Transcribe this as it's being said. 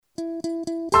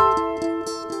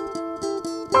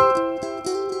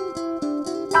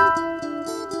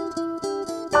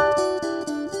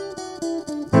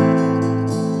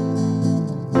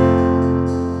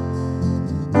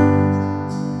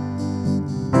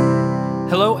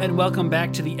Hello and welcome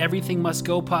back to the Everything Must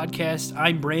Go podcast.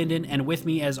 I'm Brandon, and with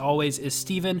me, as always, is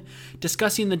Steven,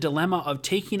 discussing the dilemma of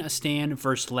taking a stand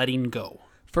versus letting go.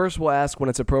 First, we'll ask when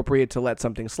it's appropriate to let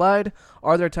something slide.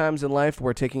 Are there times in life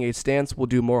where taking a stance will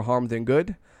do more harm than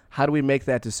good? How do we make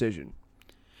that decision?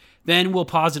 Then we'll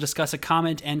pause to discuss a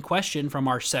comment and question from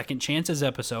our Second Chances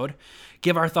episode,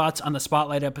 give our thoughts on the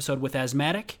Spotlight episode with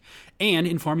Asthmatic, and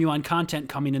inform you on content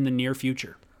coming in the near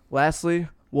future. Lastly,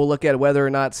 we'll look at whether or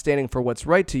not standing for what's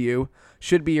right to you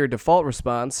should be your default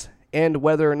response, and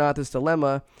whether or not this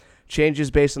dilemma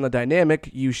changes based on the dynamic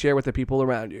you share with the people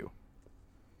around you.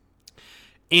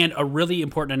 And a really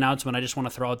important announcement I just want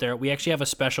to throw out there. We actually have a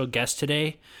special guest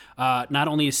today. Not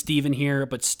only is Steven here,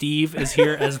 but Steve is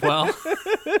here as well.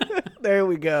 There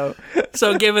we go.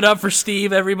 So give it up for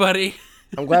Steve, everybody.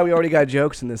 I'm glad we already got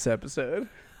jokes in this episode.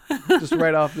 Just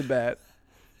right off the bat.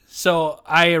 So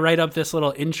I write up this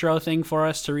little intro thing for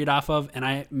us to read off of, and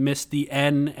I missed the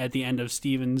N at the end of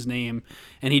Steven's name,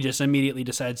 and he just immediately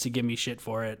decides to give me shit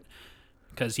for it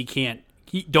because he can't.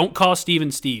 Don't call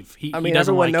Steven Steve. He doesn't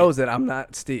everyone like knows it. that I'm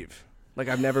not Steve. Like,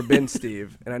 I've never been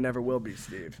Steve, and I never will be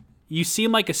Steve. You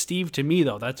seem like a Steve to me,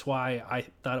 though. That's why I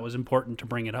thought it was important to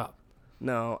bring it up.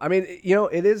 No, I mean,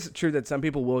 it is true that some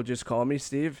people will just call me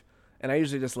Steve, and I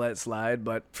usually just let it slide,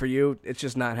 but for you, it's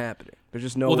just not happening. There's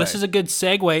just no way. Well, this is a good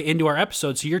segue into our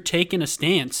episode. So you're taking a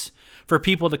stance for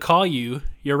people to call you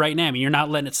your right name, and you're not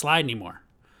letting it slide anymore.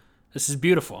 This is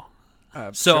beautiful.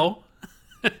 Sure.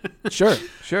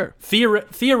 Sure.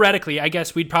 Theoretically, I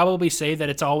guess we'd probably say that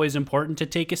it's always important to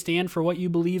take a stand for what you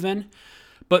believe in,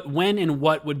 but when and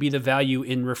what would be the value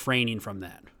in refraining from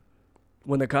that?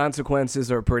 When the consequences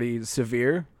are pretty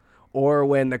severe, or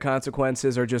when the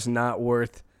consequences are just not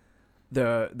worth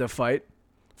the fight.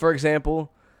 For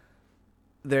example,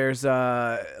 there's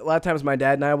a lot of times my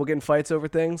dad and I will get in fights over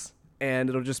things, and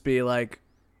it'll just be like,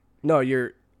 "No,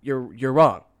 you're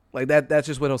wrong." Like that's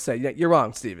just what he'll say. "Yeah, you're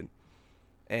wrong, Steven."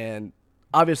 And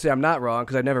obviously I'm not wrong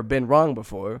because I've never been wrong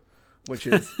before, which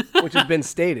has been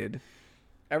stated.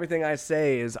 Everything I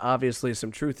say is obviously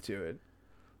some truth to it.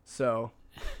 So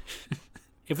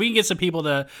if we can get some people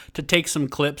to take some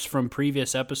clips from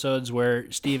previous episodes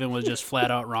where Steven was just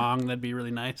flat out wrong, that'd be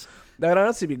really nice. That would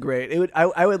honestly be great.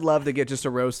 I would love to get just a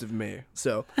roast of me.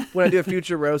 So when I do a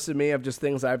future roast of me of just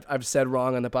things I've said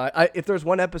wrong on the pod, if there's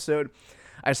one episode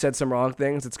I said some wrong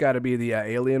things, it's got to be the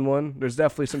alien one. There's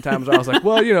definitely some times where I was like,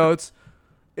 well,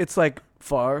 it's like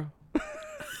far.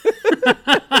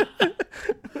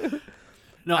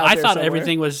 No, I thought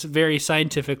everything was very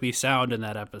scientifically sound in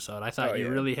that episode. I thought you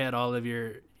really had all of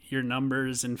your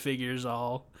numbers and figures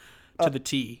all to the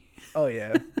T. Oh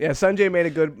yeah. Yeah, Sanjay made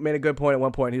a good point at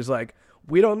one point. He was like,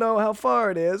 "We don't know how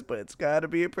far it is, but it's got to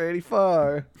be pretty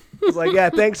far." I was like, "Yeah,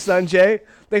 thanks Sanjay.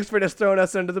 Thanks for just throwing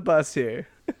us under the bus here."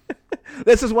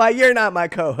 This is why you're not my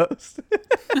co-host.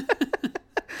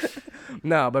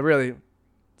 No, but really,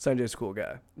 Sanjay's a cool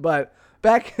guy. But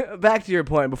back to your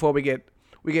point before we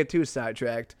get too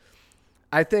sidetracked.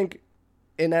 I think,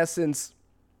 in essence,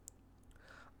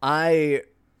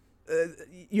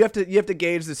 you have to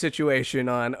gauge the situation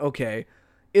on, okay,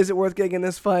 is it worth getting in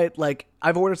this fight? Like,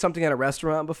 I've ordered something at a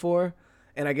restaurant before,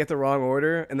 and I get the wrong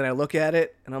order, and then I look at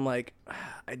it, and I'm like,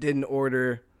 I didn't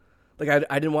order, like,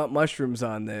 I didn't want mushrooms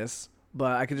on this,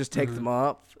 but I could just take them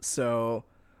off, so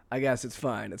I guess it's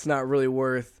fine. It's not really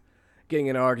worth getting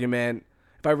in an argument.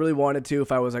 If I really wanted to,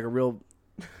 if I was a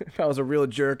real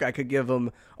jerk, I could give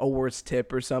them a worse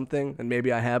tip or something, and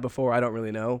maybe I have before. I don't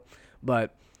really know,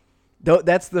 but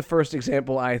that's the first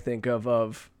example I think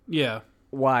of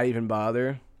why even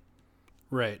bother.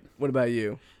 Right. What about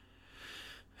you?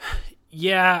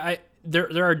 Yeah,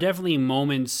 there are definitely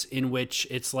moments in which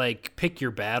it's like pick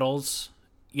your battles.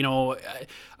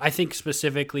 I think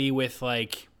specifically with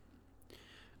like,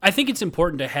 I think it's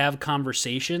important to have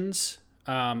conversations,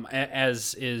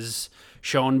 as is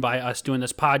shown by us doing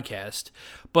this podcast.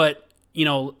 But,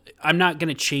 I'm not going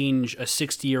to change a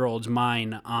 60-year-old's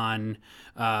mind on,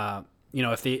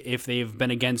 if they've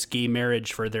been against gay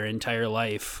marriage for their entire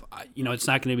life. It's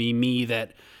not going to be me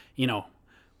that,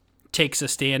 takes a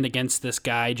stand against this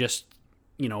guy just,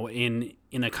 in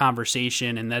a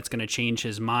conversation, and that's going to change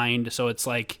his mind. So it's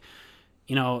like,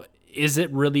 is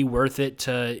it really worth it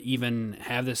to even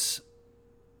have this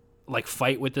like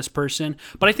fight with this person?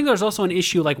 But I think there's also an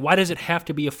issue, like, why does it have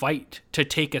to be a fight to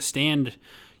take a stand,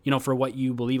 for what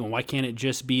you believe in? Why can't it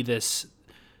just be this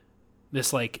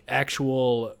like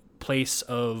actual place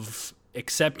of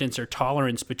acceptance or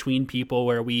tolerance between people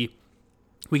where we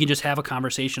can just have a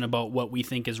conversation about what we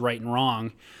think is right and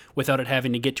wrong without it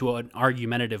having to get to an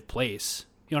argumentative place?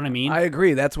 You know what I mean? I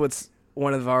agree. That's what's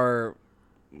one of our,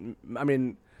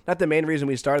 not the main reason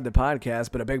we started the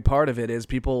podcast, but a big part of it is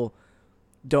people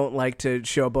don't like to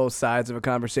show both sides of a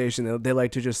conversation. They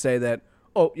like to just say that,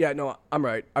 oh yeah, no, I'm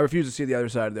right. I refuse to see the other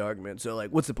side of the argument. So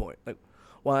like, what's the point? Like,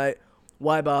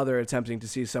 why bother attempting to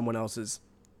see someone else's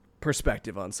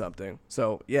perspective on something?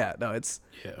 So yeah, no,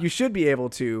 you should be able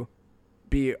to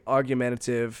be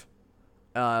argumentative.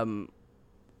 I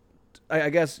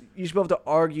guess you should be able to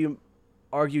argue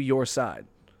your side,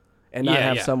 and not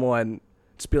have someone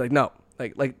just be like, no,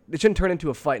 like it shouldn't turn into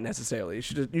a fight necessarily.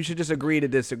 You should just agree to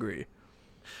disagree.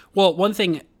 Well, one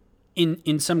thing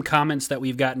in some comments that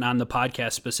we've gotten on the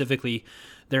podcast specifically,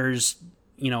 there's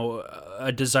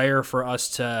a desire for us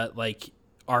to like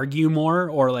argue more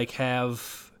or like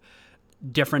have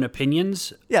different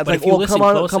opinions. Yeah, but like, well, come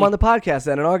on the podcast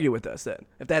then and argue with us then.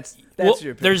 If that's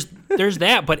your opinion. There's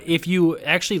that, but if you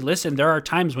actually listen, there are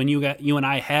times when you and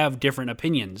I have different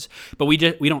opinions, but we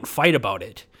don't fight about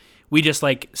it. We just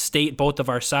like state both of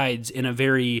our sides in a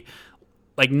very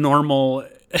like normal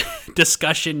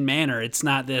discussion manner. It's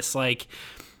not this like,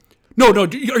 no,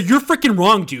 you're freaking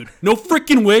wrong, dude. No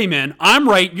freaking way, man. I'm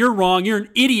right, you're wrong. You're an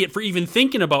idiot for even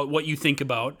thinking about what you think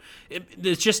about.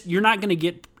 It's just, you're not going to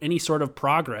get any sort of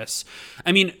progress.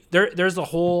 I mean, there's the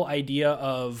whole idea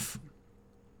of,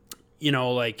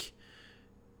 like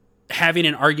having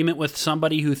an argument with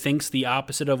somebody who thinks the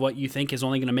opposite of what you think is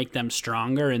only going to make them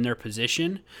stronger in their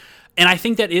position. And I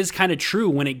think that is kind of true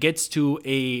when it gets to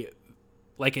a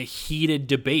heated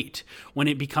debate, when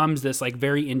it becomes this like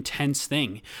very intense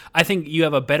thing. I think you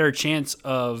have a better chance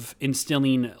of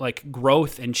instilling like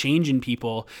growth and change in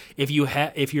people if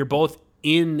you're both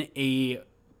in a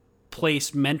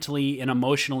place mentally and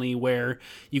emotionally where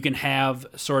you can have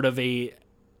sort of a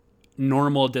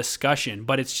normal discussion.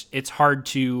 But it's hard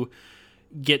to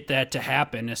get that to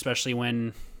happen, especially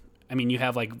when you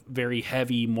have like very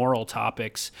heavy moral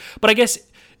topics. But I guess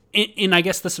I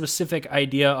guess the specific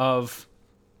idea of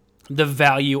the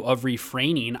value of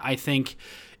refraining, I think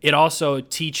it also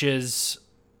teaches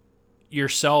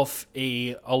yourself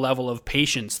a level of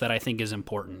patience that I think is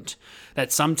important.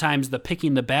 That sometimes the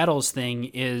picking the battles thing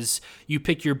is you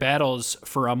pick your battles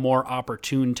for a more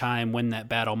opportune time when that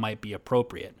battle might be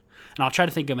appropriate. And I'll try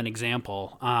to think of an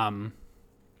example.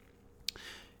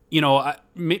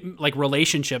 Like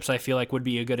relationships, I feel like would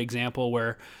be a good example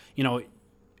where,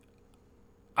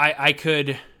 I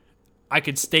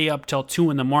could stay up till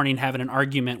 2 a.m. having an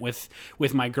argument with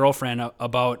my girlfriend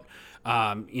about,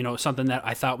 something that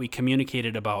I thought we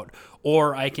communicated about,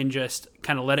 or I can just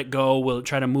kind of let it go. We'll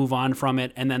try to move on from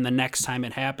it. And then the next time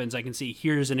it happens, I can see,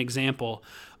 here's an example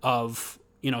of,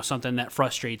 something that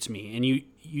frustrates me. And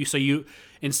you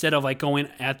instead of like going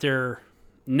at their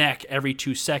neck every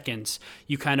 2 seconds,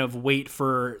 you kind of wait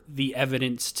for the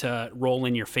evidence to roll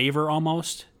in your favor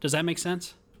almost. Does that make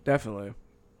sense? Definitely.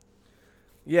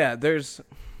 Yeah,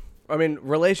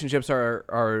 relationships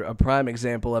are a prime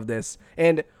example of this.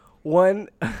 And one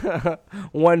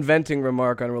venting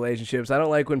remark on relationships, I don't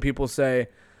like when people say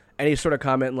any sort of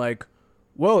comment like,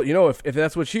 well, if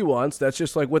that's what she wants, that's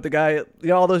just like what the guy,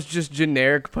 all those just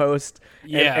generic posts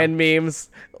and memes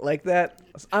like that.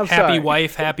 I'm happy sorry.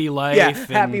 Wife, happy life. Yeah,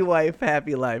 happy wife,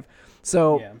 happy life.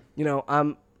 So,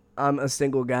 I'm a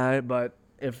single guy, but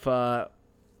if I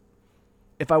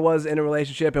was in a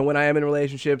relationship, and when I am in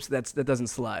relationships, that doesn't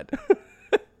slide.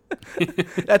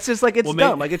 That's just like, it's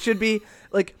dumb. Like, it should be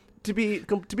like, to be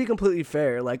completely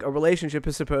fair, like a relationship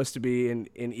is supposed to be in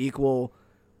equal.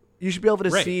 You should be able to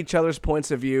see each other's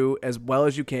points of view as well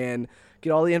as you can,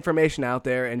 get all the information out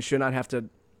there, and should not have to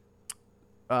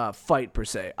fight per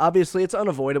se. Obviously, it's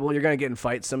unavoidable. You're going to get in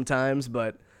fights sometimes,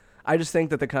 but I just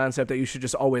think that the concept that you should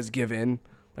just always give in,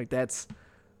 like that's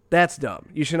dumb.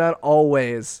 You should not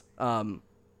always, in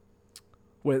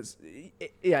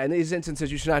these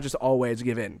instances, you should not just always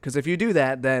give in. Because if you do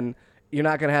that, then you're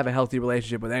not going to have a healthy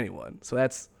relationship with anyone. So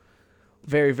that's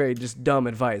very, very just dumb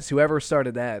advice. Whoever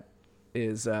started that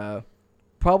is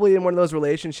probably in one of those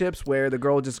relationships where the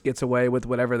girl just gets away with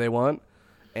whatever they want,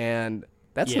 and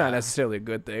that's not necessarily a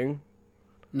good thing.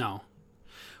 No.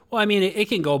 Well, it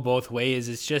can go both ways.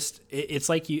 It's just it's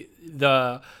like in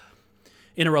a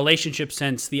relationship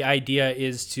sense, the idea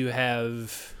is to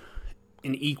have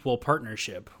an equal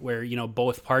partnership where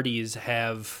both parties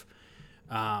have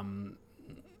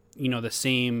the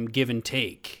same give and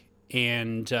take.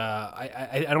 And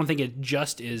I don't think it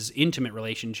just is intimate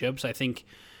relationships. I think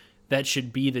that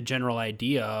should be the general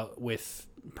idea with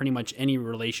pretty much any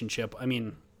relationship.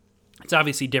 It's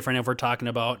obviously different if we're talking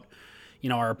about,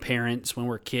 our parents when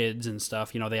we're kids and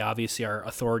stuff. They obviously are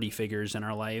authority figures in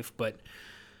our life. But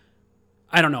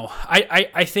I don't know.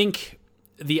 I think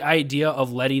the idea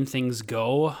of letting things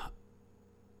go,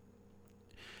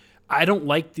 I don't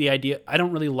like the idea. I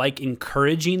don't really like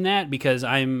encouraging that because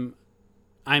I'm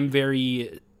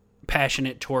very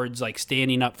passionate towards like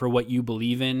standing up for what you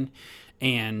believe in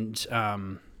and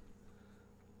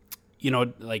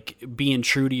like being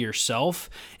true to yourself.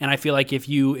 And I feel like if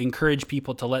you encourage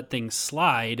people to let things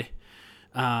slide,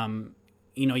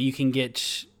 you can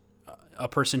get a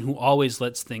person who always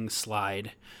lets things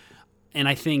slide. And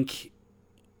I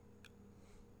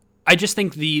just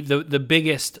think the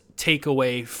biggest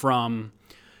takeaway from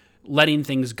letting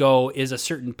things go is a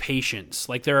certain patience.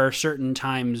 Like there are certain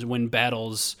times when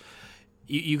battles,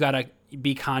 you got to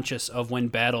be conscious of when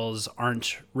battles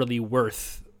aren't really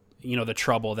worth, the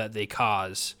trouble that they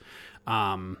cause.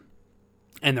 And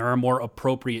there are more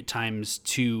appropriate times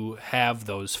to have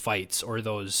those fights or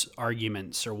those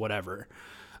arguments or whatever.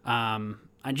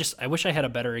 I wish I had a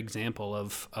better example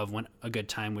of when a good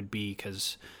time would be,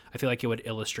 because I feel like it would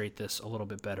illustrate this a little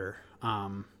bit better.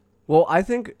 Well,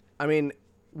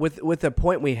 with the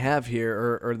point we have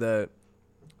here, or the,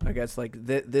 I guess like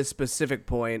this specific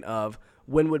point of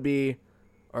when would be,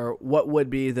 or what would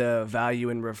be the value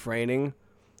in refraining.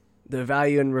 The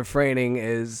value in refraining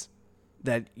is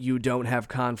that you don't have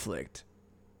conflict.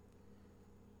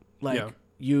 Like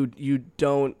you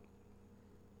don't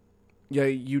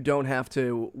have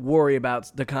to worry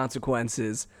about the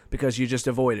consequences because you just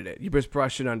avoided it. You just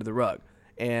brushed it under the rug.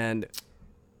 And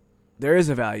there is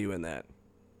a value in that.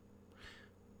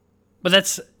 But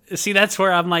that's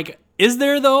where I'm like, is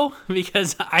there though?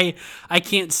 Because I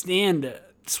can't stand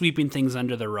sweeping things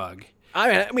under the rug.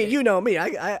 I mean, you know me.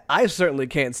 I certainly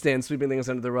can't stand sweeping things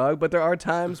under the rug, but there are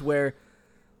times where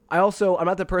I'm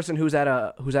not the person who's at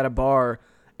a bar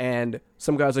and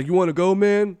some guy's like, "You want to go,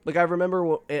 man?" Like I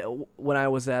remember when I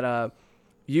was at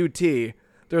UT, there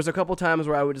was a couple times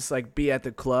where I would just like be at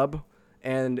the club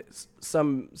and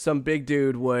some big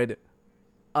dude would,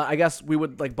 I guess we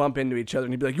would like bump into each other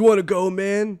and he'd be like, "You want to go,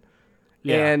 man?"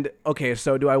 Yeah. And okay,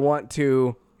 so do I want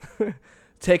to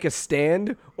take a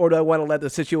stand or do I want to let the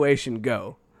situation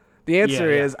go? The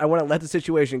answer is I want to let the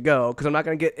situation go because I'm not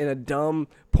going to get in a dumb,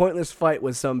 pointless fight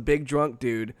with some big drunk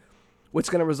dude, which is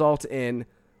going to result in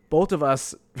both of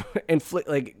us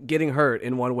getting hurt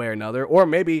in one way or another, or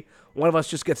maybe one of us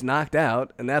just gets knocked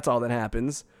out and that's all that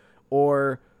happens,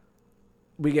 or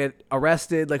we get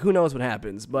arrested. Like who knows what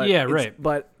happens? But right.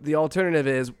 But the alternative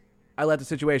is I let the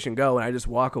situation go and I just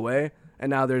walk away, and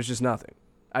now there's just nothing.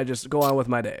 I just go on with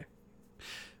my day.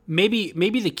 Maybe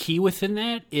the key within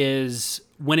that is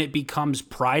when it becomes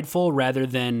prideful rather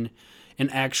than an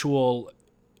actual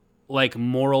like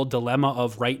moral dilemma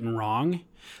of right and wrong.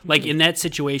 Like in that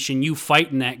situation, you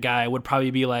fighting that guy would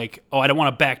probably be like, "Oh, I don't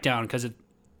want to back down because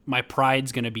my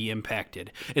pride's going to be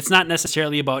impacted." It's not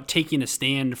necessarily about taking a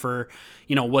stand for,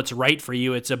 what's right for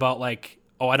you. It's about like,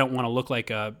 "Oh, I don't want to look like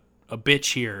a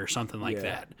bitch here," or something like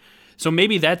that. So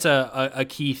maybe that's a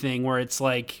key thing where it's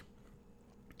like,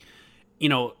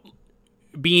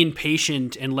 being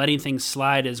patient and letting things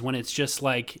slide is when it's just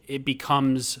like it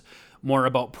becomes more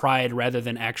about pride rather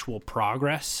than actual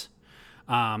progress.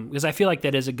 Because I feel like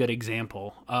that is a good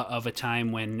example of a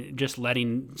time when just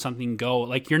letting something go,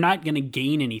 like you're not going to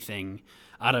gain anything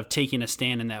out of taking a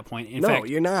stand in that point. In fact,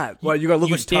 you're not. Well, you're going to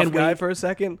look like a tough guy for a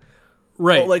second?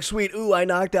 Right. Oh, like, sweet, ooh, I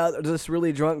knocked out this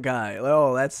really drunk guy.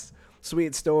 Oh, that's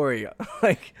sweet story.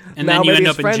 And then you end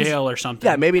up in jail or something.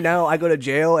 Yeah, maybe now I go to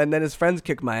jail and then his friends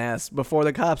kick my ass before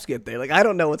the cops get there. Like, I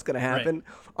don't know what's going to happen.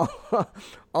 Right.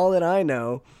 All that I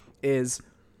know is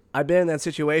I've been in that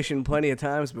situation plenty of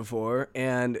times before,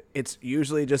 and it's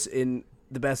usually just in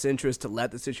the best interest to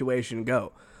let the situation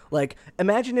go. Like,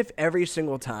 imagine if every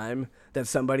single time that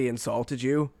somebody insulted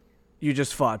you, you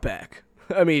just fought back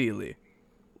immediately.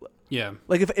 Yeah.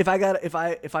 Like if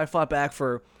I fought back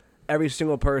for every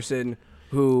single person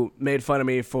who made fun of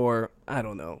me for, I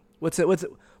don't know. What's it?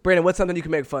 Brandon, what's something you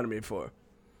can make fun of me for?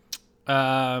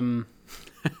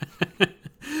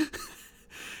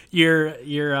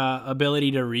 Your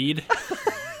ability to read.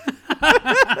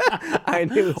 I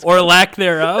knew. Or lack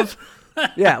thereof.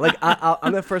 Yeah, like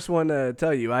I'm the first one to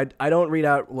tell you. I don't read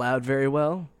out loud very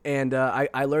well, and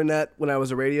I learned that when I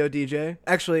was a radio DJ.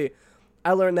 Actually,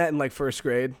 I learned that in like first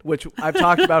grade, which I've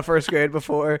talked about first grade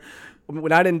before.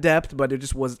 Not in depth, but it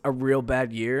just was a real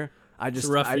bad year. It's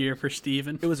a rough year for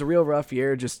Steven. It was a real rough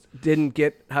year. Just didn't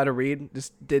get how to read.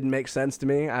 Just didn't make sense to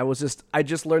me. I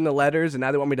just learned the letters, and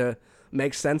now they want me to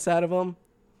make sense out of them.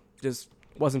 Just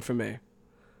wasn't for me.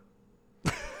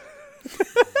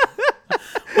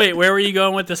 Wait, where were you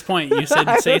going with this point? You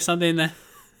said say something that...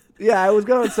 Yeah, I was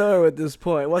going somewhere with this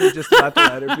point. It wasn't just about the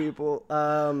letter people.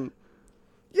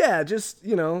 Yeah, just,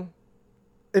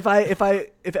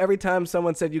 if every time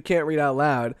someone said you can't read out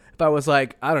loud, if I was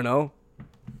like, I don't know,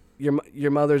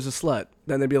 your mother's a slut,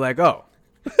 then they'd be like, oh.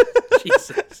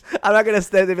 Jesus. I'm not gonna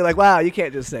say. They'd be like, wow, you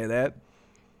can't just say that.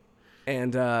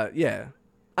 And yeah,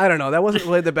 I don't know. That wasn't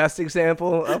really the best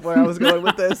example of where I was going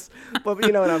with this, but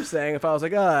you know what I'm saying. If I was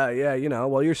like, yeah,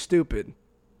 well, you're stupid.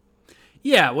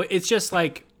 Yeah, it's just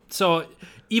like, so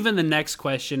even the next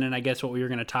question, and I guess what we were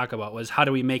going to talk about was how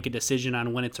do we make a decision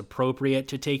on when it's appropriate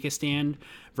to take a stand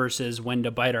versus when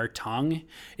to bite our tongue.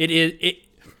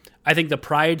 I think the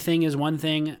pride thing is one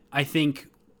thing. I think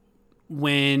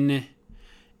when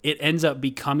it ends up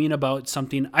becoming about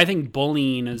something, I think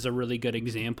bullying is a really good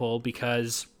example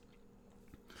because,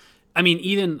 I mean,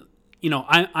 even,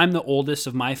 I'm the oldest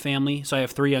of my family, so I have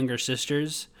 3 younger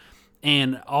sisters.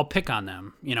 And I'll pick on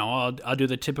them. I'll do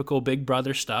the typical big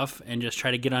brother stuff and just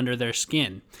try to get under their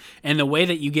skin. And the way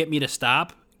that you get me to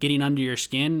stop getting under your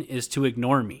skin is to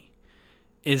ignore me,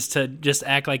 is to just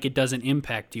act like it doesn't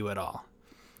impact you at all.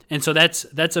 And so that's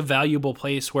a valuable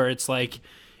place where it's like,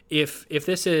 if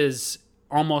this is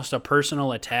almost a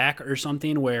personal attack or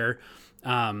something where,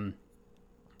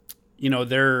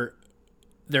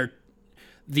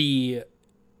 the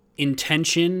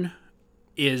intention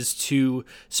is to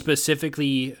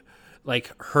specifically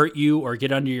like hurt you or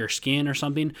get under your skin or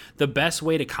something, the best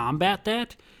way to combat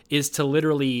that is to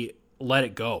literally let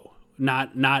it go,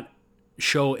 not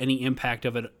show any impact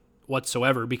of it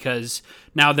whatsoever, because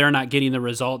now they're not getting the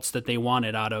results that they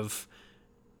wanted out of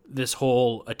this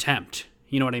whole attempt.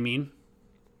 You know what I mean?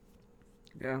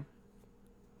 Yeah.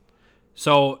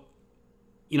 So,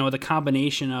 the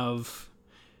combination of,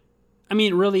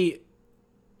 really,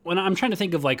 when I'm trying to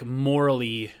think of like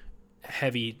morally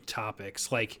heavy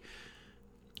topics, like,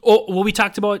 we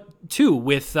talked about too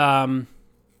with,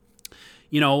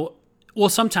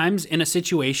 sometimes in a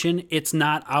situation, it's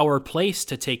not our place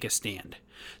to take a stand.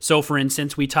 So for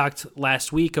instance, we talked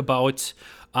last week about,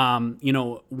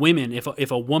 women,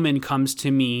 if a woman comes to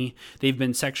me, they've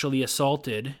been sexually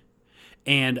assaulted,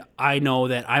 and I know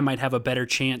that I might have a better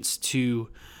chance to,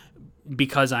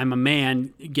 because I'm a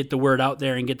man, get the word out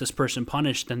there and get this person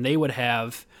punished than they would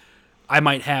have. I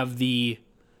might have the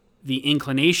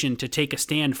inclination to take a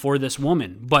stand for this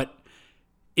woman, but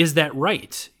is that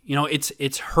right?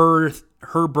 It's her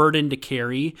burden to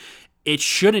carry. It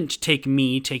shouldn't take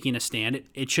me taking a stand.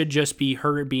 It should just be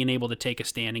her being able to take a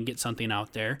stand and get something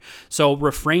out there. So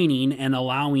refraining and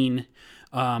allowing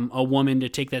a woman to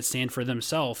take that stand for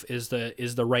themselves is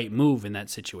the right move in that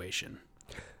situation.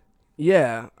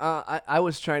 Yeah, I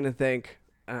was trying to think,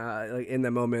 like in the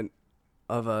moment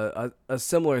of a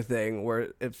similar thing where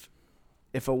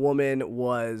if a woman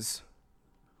was,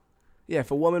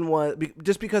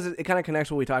 just because it kind of connects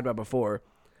to what we talked about before,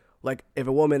 like if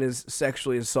a woman is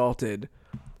sexually assaulted,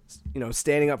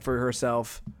 standing up for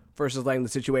herself versus letting the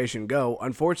situation go.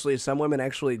 Unfortunately, some women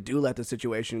actually do let the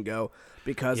situation go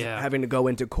because having to go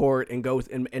into court and go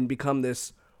and become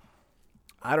this,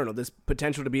 I don't know, this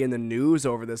potential to be in the news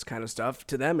over this kind of stuff.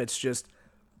 To them, it's just,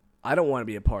 I don't want to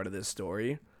be a part of this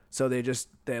story. So they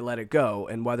let it go.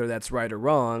 And whether that's right or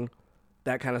wrong,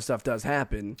 that kind of stuff does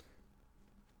happen.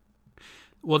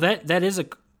 Well, that is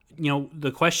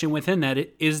the question within that,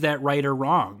 is that right or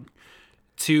wrong?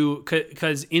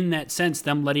 Because in that sense,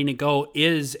 them letting it go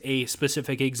is a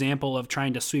specific example of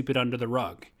trying to sweep it under the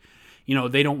rug.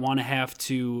 They don't want to have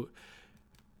to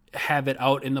have it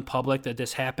out in the public that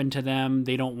this happened to them.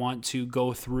 They don't want to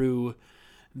go through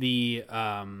the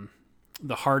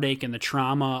heartache and the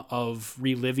trauma of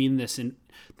reliving this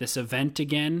event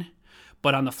again.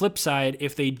 But on the flip side,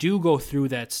 if they do go through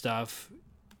that stuff,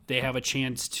 they have a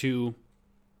chance to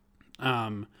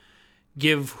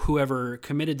give whoever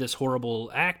committed this horrible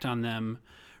act on them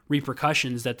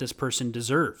repercussions that this person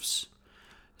deserves.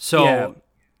 So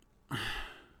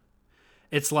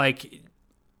it's like,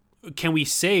 can we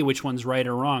say which one's right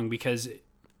or wrong? Because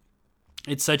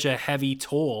it's such a heavy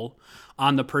toll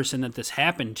on the person that this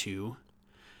happened to,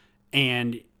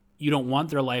 and you don't want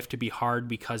their life to be hard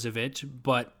because of it,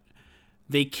 but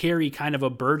they carry kind of a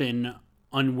burden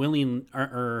unwilling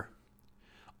or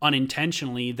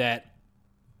unintentionally that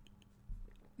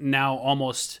now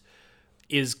almost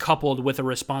is coupled with a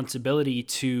responsibility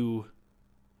to,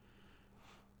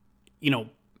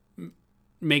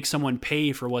 make someone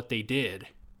pay for what they did.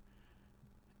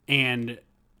 And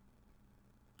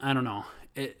I don't know.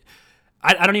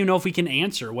 I don't even know if we can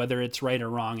answer whether it's right or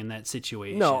wrong in that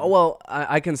situation. No, well,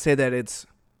 I can say that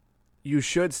you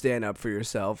should stand up for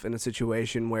yourself in a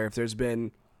situation where if there's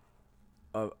been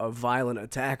a violent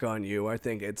attack on you, I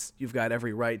think you've got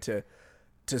every right to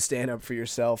stand up for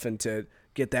yourself and to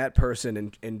get that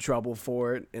person in trouble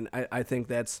for it. And I think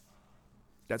that's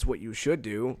that's what you should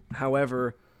do.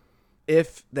 However,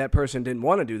 if that person didn't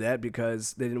want to do that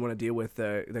because they didn't want to deal with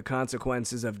the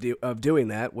consequences of doing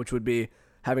that, which would be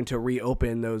having to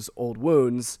reopen those old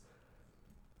wounds,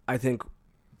 I think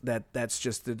that's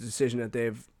just the decision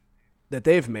that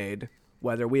they've made.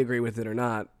 Whether we agree with it or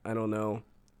not, I don't know.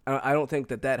 I don't think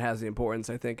that has the importance.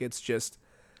 I think it's just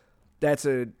that's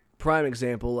a prime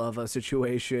example of a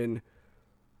situation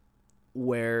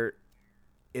where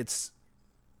it's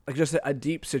like just a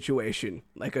deep situation,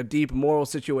 like a deep moral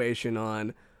situation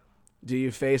on, do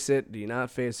you face it? Do you not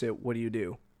face it? What do you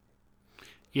do?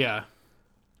 Yeah.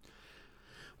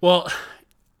 Well,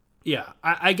 yeah,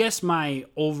 I guess my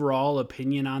overall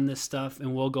opinion on this stuff,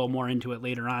 and we'll go more into it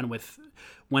later on with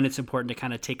when it's important to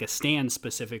kind of take a stand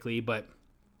specifically, but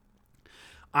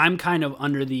I'm kind of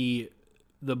under the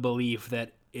belief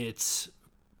that it's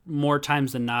more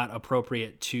times than not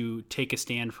appropriate to take a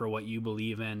stand for what you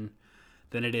believe in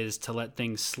than it is to let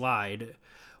things slide.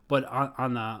 But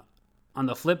on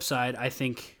the flip side, I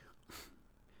think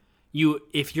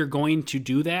if you're going to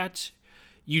do that,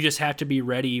 you just have to be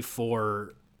ready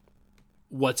for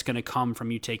what's going to come from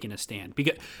you taking a stand.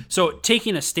 So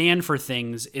taking a stand for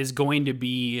things is going to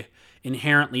be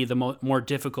inherently the more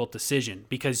difficult decision,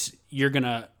 because you're going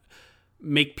to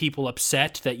make people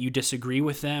upset that you disagree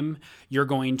with them. You're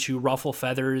going to ruffle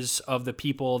feathers of the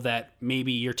people that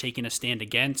maybe you're taking a stand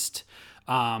against,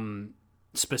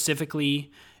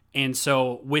 specifically. And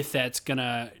so with that, it's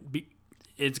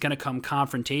going to come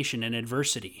confrontation and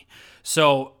adversity.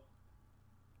 So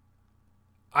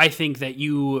I think that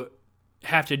you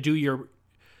have to do your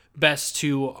best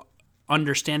to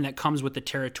understand that comes with the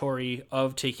territory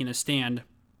of taking a stand.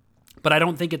 But I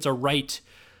don't think it's a right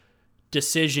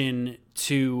decision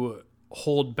to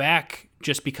hold back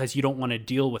just because you don't want to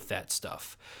deal with that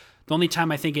stuff. The only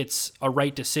time I think it's a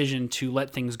right decision to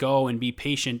let things go and be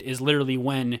patient is literally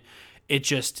when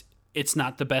it's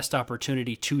not the best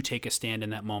opportunity to take a stand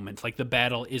in that moment. Like the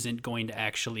battle isn't going to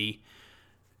actually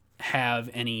have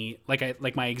any,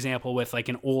 like my example with like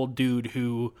an old dude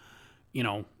who,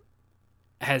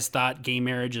 has thought gay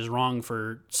marriage is wrong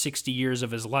for 60 years of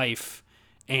his life,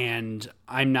 and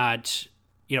I'm not,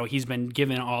 he's been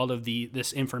given all of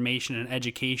this information and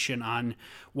education on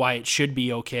why it should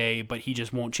be okay, but he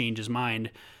just won't change his mind.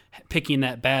 Picking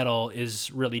that battle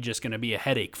is really just going to be a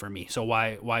headache for me. So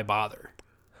why bother?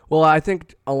 Well, I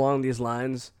think along these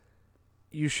lines,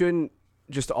 you shouldn't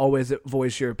just always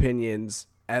voice your opinions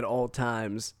at all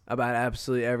times about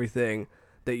absolutely everything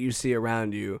that you see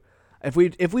around you. If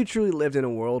we truly lived in a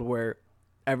world where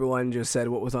everyone just said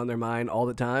what was on their mind all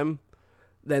the time,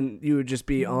 then you would just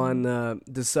be on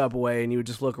the subway and you would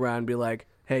just look around and be like,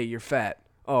 "Hey, you're fat.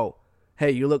 Oh, hey,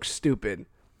 you look stupid.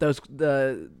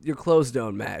 Your clothes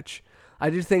don't match." I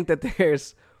do think that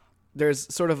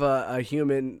there's sort of a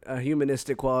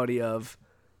humanistic quality of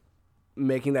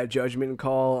making that judgment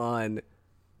call on.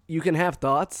 You can have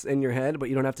thoughts in your head, but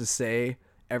you don't have to say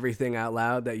everything out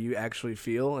loud that you actually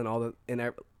feel and all the.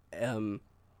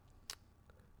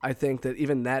 I think that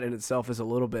even that in itself is a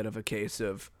little bit of a case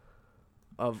of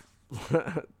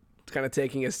kind of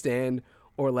taking a stand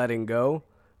or letting go.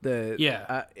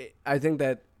 I think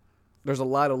that there's a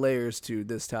lot of layers to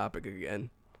this topic again.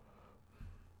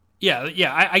 Yeah,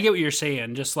 I get what you're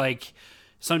saying. Just like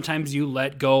sometimes you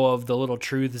let go of the little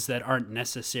truths that aren't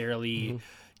necessarily,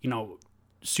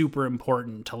 super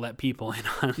important to let people in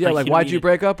on. Yeah, like why'd you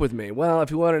break up with me? Well,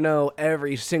 if you want to know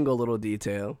every single little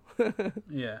detail.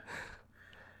 Yeah.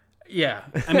 Yeah.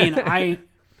 I mean,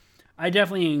 I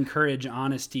definitely encourage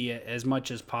honesty as much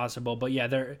as possible, but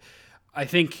yeah, I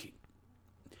think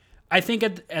at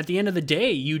the end of the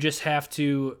day, you just have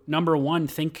to, number one,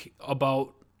 think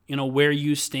about, where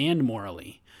you stand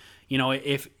morally.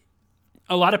 If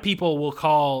a lot of people will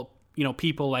call,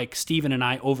 people like Steven and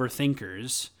I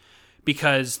overthinkers,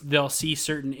 because they'll see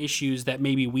certain issues that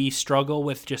maybe we struggle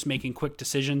with just making quick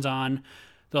decisions on.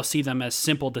 They'll see them as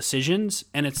simple decisions.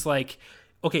 And it's like,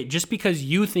 okay, just because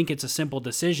you think it's a simple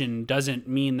decision doesn't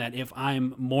mean that if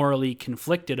I'm morally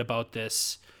conflicted about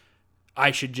this, I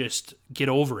should just get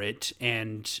over it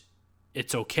and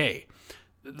it's okay.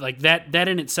 Like that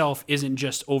in itself isn't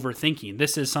just overthinking.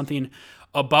 This is something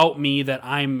about me that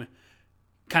I'm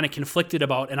kind of conflicted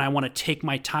about and I want to take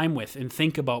my time with and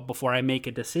think about before I make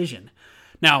a decision.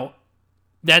 Now,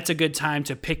 that's a good time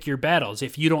to pick your battles.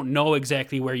 If you don't know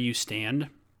exactly where you stand,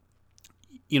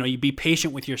 you be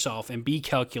patient with yourself and be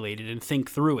calculated and think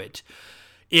through it.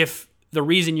 If the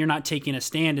reason you're not taking a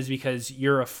stand is because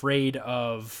you're afraid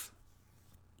of,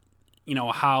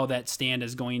 how that stand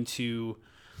is going to,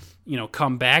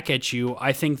 come back at you,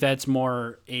 I think that's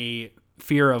more a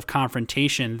fear of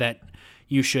confrontation that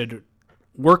you should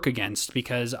work against,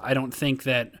 because I don't think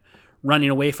that running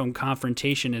away from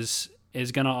confrontation is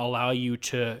going to allow you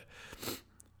to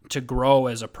grow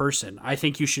as a person. I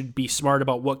think you should be smart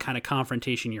about what kind of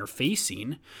confrontation you're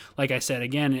facing. Like I said,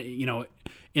 again,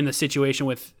 in the situation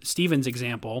with Steven's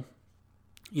example,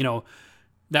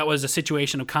 that was a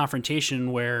situation of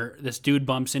confrontation where this dude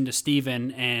bumps into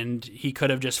Steven and he could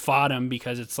have just fought him,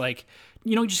 because it's like,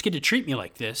 you just get to treat me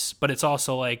like this. But it's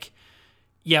also like,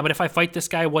 yeah, but if I fight this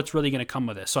guy, what's really going to come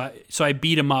of this? So I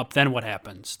beat him up. Then what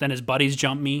happens? Then his buddies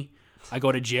jump me. I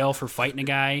go to jail for fighting a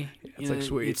guy. It's like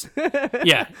sweet.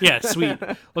 Yeah, sweet.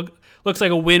 Looks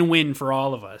like a win-win for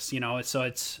all of us. So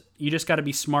it's, you just got to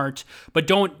be smart, but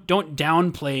don't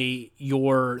downplay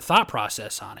your thought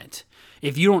process on it.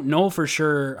 If you don't know for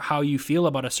sure how you feel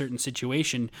about a certain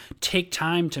situation, take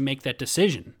time to make that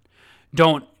decision.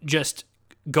 Don't just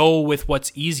go with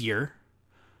what's easier,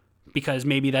 because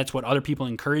maybe that's what other people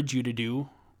encourage you to do,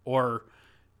 or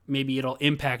maybe it'll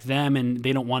impact them and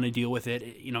they don't want to deal with it.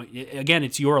 Again,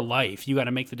 it's your life. You got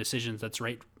to make the decisions that's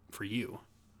right for you.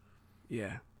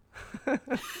 Yeah. All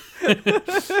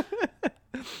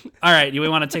right. Do we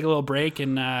want to take a little break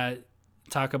and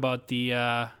talk about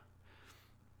the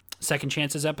Second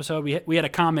Chances episode? We had a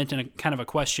comment and a kind of a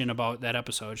question about that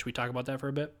episode. Should we talk about that for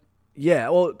a bit? Yeah.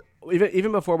 Well,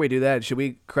 even before we do that, should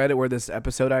we credit where this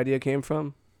episode idea came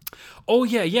from? Oh,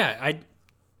 yeah. I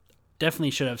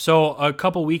definitely should have. So a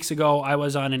couple weeks ago, I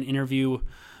was on an interview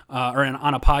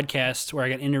on a podcast where I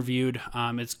got interviewed.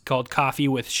 It's called Coffee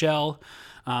with Shell.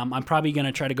 I'm probably going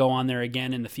to try to go on there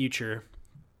again in the future.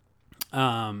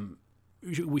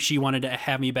 She wanted to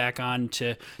have me back on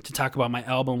to talk about my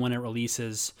album when it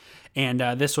releases. And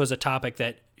this was a topic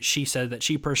that she said that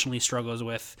she personally struggles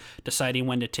with, deciding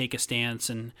when to take a stance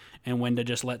and when to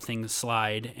just let things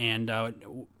slide. And,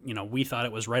 we thought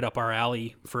it was right up our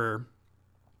alley for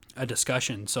a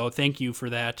discussion. So thank you for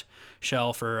that,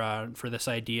 Shell, for this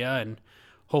idea. And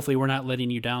hopefully we're not letting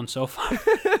you down so far.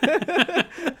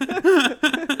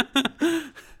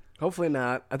 Hopefully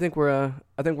not. I think we're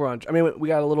on. I mean, we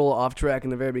got a little off track in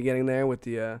the very beginning there with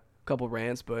the couple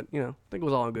rants, but I think it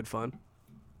was all in good fun.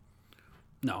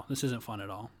 No, this isn't fun at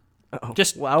all. Uh-oh.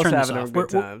 Just I was turn this having off. a good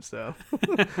time, so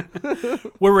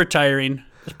we're retiring.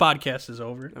 This podcast is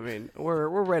over. I mean, we're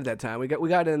right at that time. We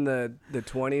got in the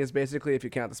 20s basically, if you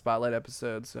count the Spotlight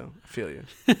episode. So I feel you.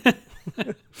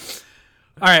 All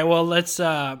right. Well, let's.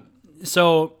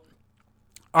 So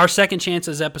our Second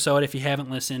Chances episode, if you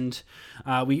haven't listened,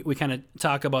 we kind of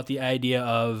talk about the idea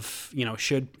of,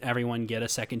 should everyone get a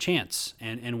second chance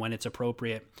and when it's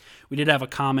appropriate. We did have a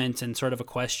comment and sort of a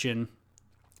question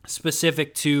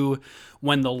specific to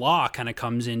when the law kind of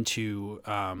comes into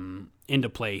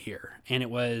play here. And it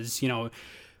was,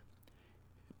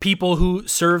 people who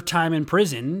serve time in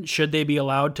prison, should they be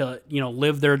allowed to,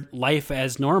 live their life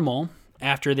as normal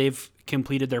after they've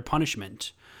completed their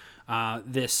punishment?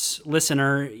 This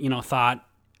listener, thought,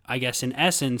 I guess in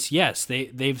essence, yes,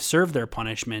 they've served their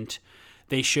punishment.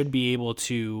 They should be able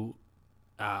to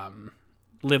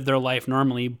live their life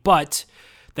normally. But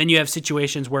then you have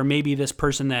situations where maybe this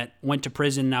person that went to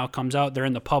prison now comes out, they're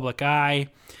in the public eye.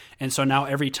 And so now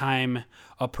every time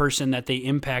a person that they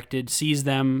impacted sees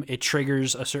them, it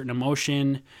triggers a certain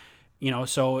emotion.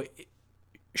 So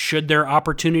should their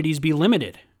opportunities be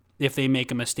limited if they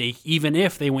make a mistake, even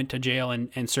if they went to jail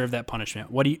and served that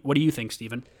punishment? What do you think,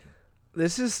 Stephen?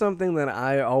 This is something that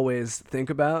I always think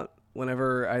about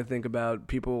whenever I think about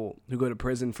people who go to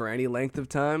prison for any length of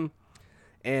time.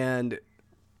 And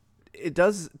it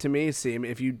does, to me, seem,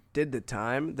 if you did the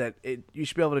time, that you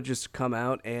should be able to just come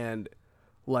out and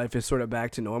life is sort of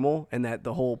back to normal, and that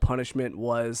the whole punishment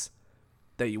was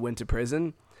that you went to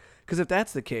prison. Because if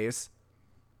that's the case,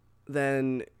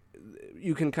 then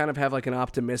you can kind of have like an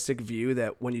optimistic view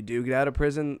that when you do get out of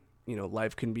prison,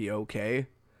 life can be okay.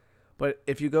 But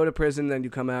if you go to prison, then you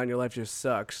come out and your life just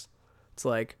sucks. It's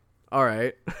like, all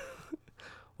right,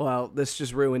 well, this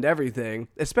just ruined everything,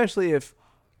 especially if,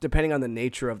 depending on the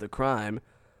nature of the crime.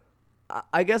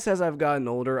 I guess as I've gotten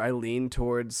older, I lean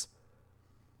towards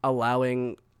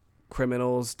allowing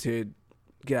criminals to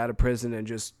get out of prison and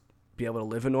just be able to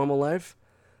live a normal life.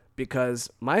 Because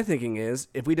my thinking is,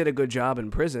 if we did a good job in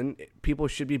prison, people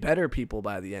should be better people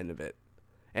by the end of it.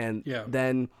 And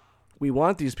then we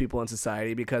want these people in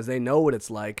society because they know what it's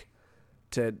like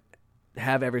to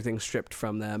have everything stripped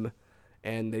from them.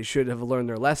 And they should have learned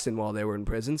their lesson while they were in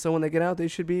prison. So when they get out, they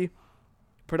should be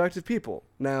productive people.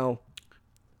 Now,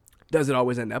 does it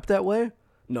always end up that way?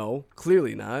 No,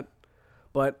 clearly not.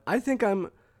 But I think I'm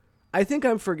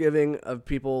forgiving of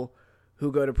people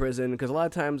who go to prison, because a lot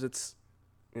of times it's,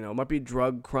 it might be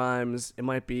drug crimes, it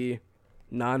might be,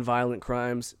 non-violent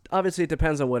crimes. Obviously, it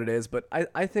depends on what it is, but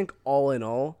I think all in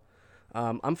all,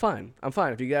 I'm fine. I'm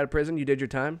fine. If you get out of prison, you did your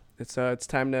time. It's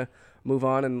time to move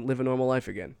on and live a normal life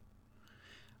again.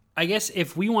 I guess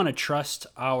if we want to trust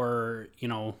our,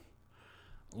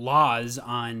 laws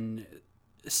on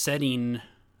setting,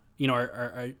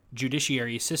 our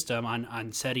judiciary system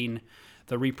on setting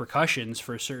the repercussions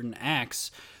for certain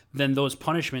acts, then those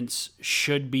punishments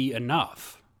should be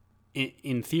enough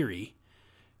in theory,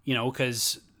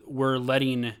 because we're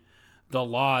letting the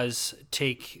laws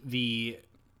take the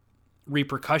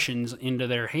repercussions into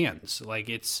their hands. Like,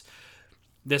 it's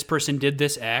this person did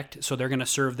this act, so they're going to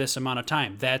serve this amount of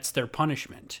time. That's their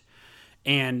punishment.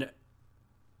 And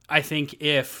I think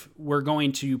if we're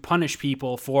going to punish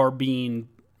people for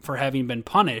having been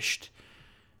punished,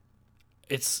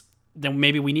 then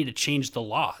maybe we need to change the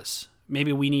laws.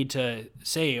 Maybe we need to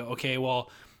say, okay,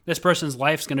 well, this person's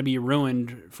life's going to be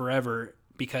ruined forever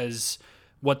because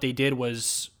what they did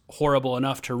was horrible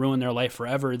enough to ruin their life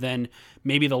forever. Then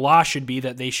maybe the law should be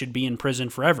that they should be in prison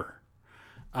forever.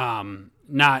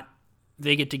 Not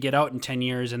they get out in 10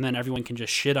 years and then everyone can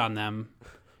just shit on them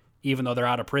even though they're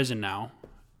out of prison now.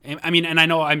 I mean, and I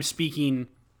know I'm speaking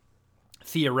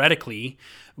theoretically,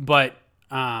 but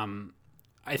I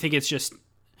think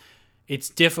it's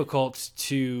difficult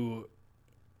to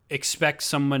expect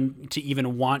someone to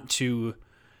even want to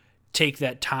take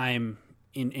that time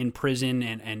in prison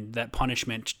and that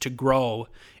punishment to grow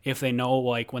if they know,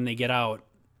 like, when they get out,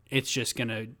 it's just going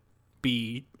to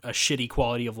be a shitty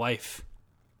quality of life.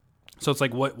 So it's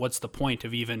like, what's the point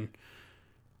of even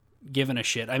giving a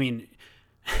shit? I mean,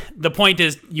 the point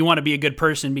is you want to be a good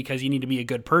person because you need to be a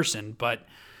good person, but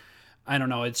I don't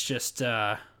know. It's just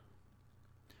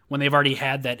when they've already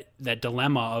had that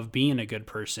dilemma of being a good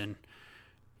person,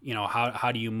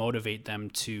 how do you motivate them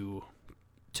to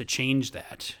change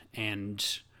that?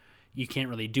 And you can't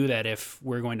really do that if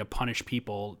we're going to punish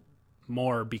people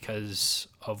more because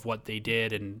of what they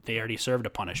did and they already served a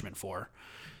punishment for.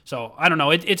 So I don't know.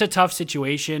 It's a tough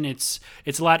situation. It's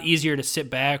a lot easier to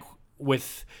sit back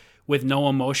with no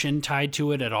emotion tied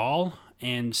to it at all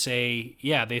and say,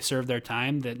 yeah, they served their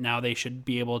time, that now they should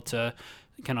be able to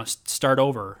kind of start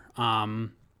over.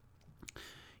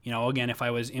 Again, if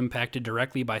I was impacted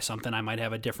directly by something, I might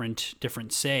have a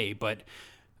different say, but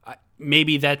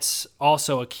maybe that's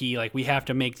also a key. Like, we have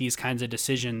to make these kinds of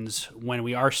decisions when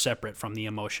we are separate from the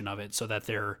emotion of it so that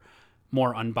they're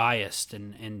more unbiased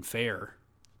and fair.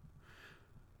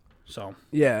 So,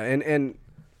 yeah. And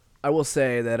I will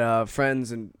say that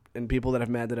friends and people that I've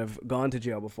met that have gone to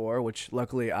jail before, which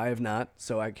luckily I have not,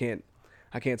 so I can't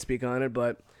speak on it,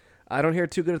 but I don't hear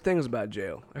too good things about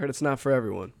jail. I heard it's not for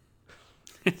everyone.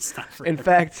 It's not for In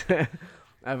fact,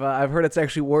 I've heard it's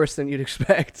actually worse than you'd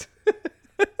expect.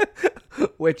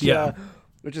 which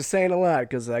is saying a lot,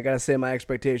 because I gotta say my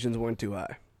expectations weren't too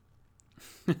high.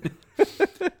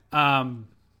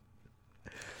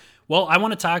 Well, I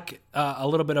want to talk a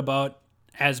little bit about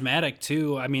Asthmatic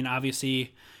too. I mean,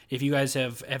 obviously, if you guys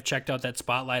have checked out that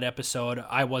Spotlight episode,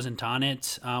 I wasn't on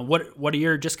it. What are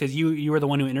your, just because you were the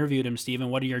one who interviewed him, Steven,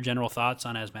 what are your general thoughts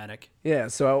on Asthmatic? Yeah,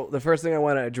 so the first thing I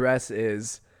want to address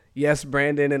is, yes,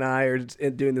 Brandon and I are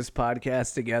doing this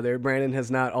podcast together. Brandon has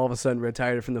not all of a sudden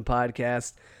retired from the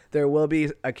podcast. There will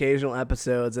be occasional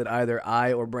episodes that either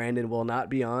I or Brandon will not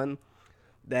be on.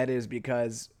 That is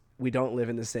because we don't live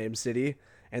in the same city.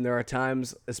 And there are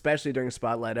times, especially during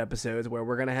Spotlight episodes, where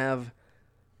we're going to have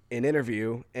an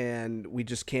interview and we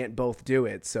just can't both do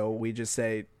it. So we just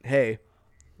say, hey,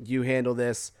 you handle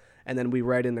this. And then we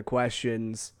write in the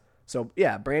questions. So,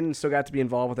 yeah, Brandon still got to be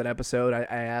involved with that episode. I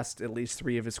asked at least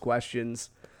 3 of his questions.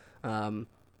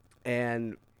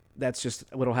 And that's just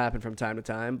what'll happen from time to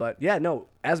time. But, yeah, no,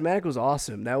 Asthmatic was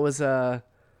awesome. That was a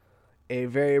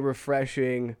very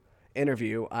refreshing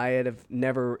interview. I have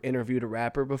never interviewed a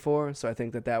rapper before, so I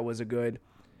think that was a good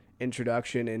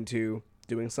introduction into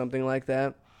doing something like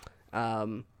that.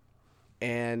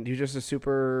 And he's just a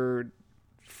super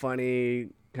funny,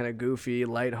 kind of goofy,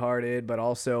 lighthearted, but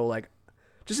also like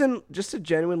just a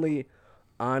genuinely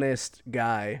honest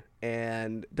guy,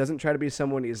 and doesn't try to be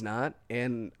someone he's not.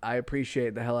 And I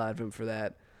appreciate the hell out of him for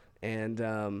that.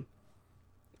 And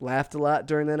laughed a lot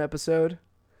during that episode.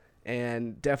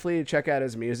 And definitely check out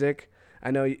his music. I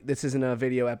know this isn't a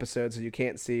video episode, so you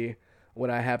can't see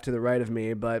what I have to the right of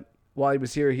me, but while he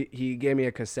was here, he gave me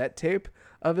a cassette tape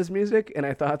of his music, and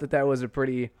I thought that was a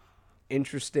pretty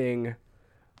interesting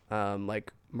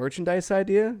merchandise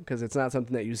idea, because it's not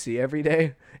something that you see every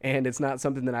day, and it's not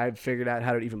something that I've figured out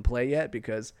how to even play yet,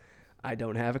 because I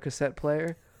don't have a cassette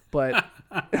player. But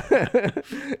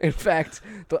in fact,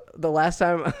 the last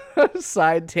time,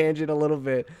 side tangent a little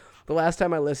bit, The last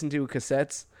time I listened to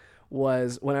cassettes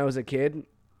was when I was a kid.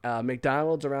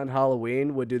 McDonald's around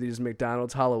Halloween would do these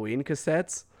McDonald's Halloween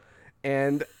cassettes.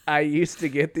 And I used to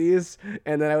get these,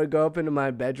 and then I would go up into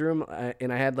my bedroom,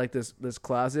 and I had like this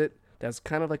closet that's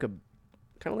kind of like a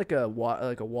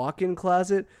walk-in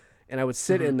closet, and I would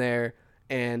sit in there,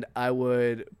 and I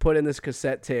would put in this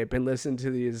cassette tape and listen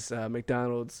to these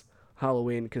McDonald's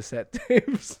Halloween cassette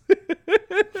tapes.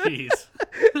 Jeez.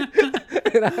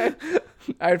 And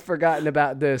I had forgotten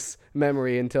about this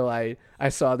memory until I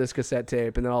saw this cassette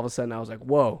tape, and then all of a sudden I was like,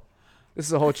 whoa. This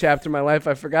is a whole chapter of my life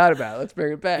I forgot about. Let's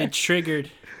bring it back. It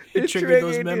triggered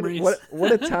those memories.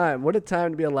 What a time. What a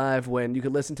time to be alive when you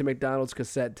could listen to McDonald's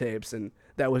cassette tapes and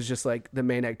that was just like the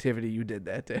main activity you did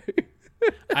that day.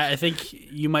 I think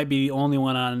you might be the only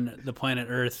one on the planet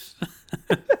Earth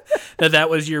that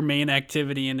was your main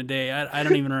activity in a day. I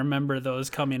don't even remember those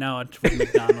coming out from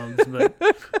McDonald's. But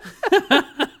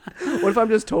what if I'm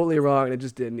just totally wrong and it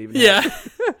just didn't even happen?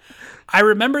 I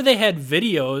remember they had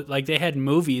video, like they had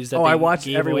movies that I watched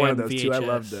every one of those VHS. Too. I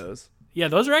loved those. Yeah,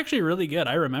 those are actually really good.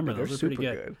 I remember those. They're pretty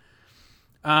good.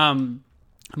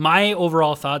 My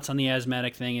overall thoughts on the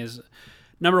asthmatic thing is,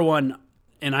 number one,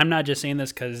 and I'm not just saying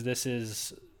this because this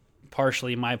is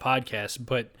partially my podcast,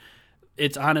 but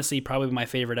it's honestly probably my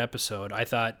favorite episode. I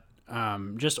thought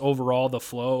just overall the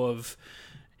flow of,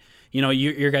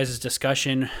 your guys'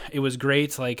 discussion, it was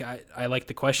great. Like I like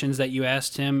the questions that you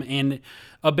asked him. And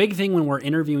a big thing when we're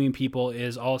interviewing people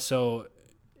is also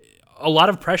a lot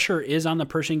of pressure is on the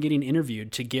person getting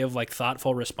interviewed to give like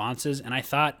thoughtful responses. And I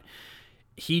thought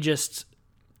he just,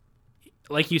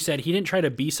 like you said, he didn't try to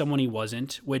be someone he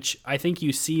wasn't, which I think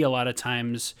you see a lot of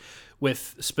times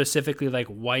with specifically like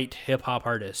white hip hop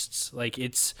artists. Like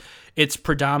it's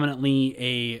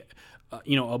predominantly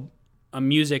a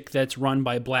music that's run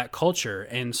by black culture.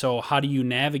 And so how do you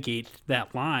navigate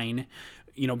that line,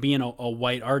 being a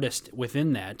white artist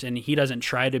within that? And he doesn't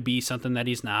try to be something that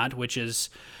he's not, which is,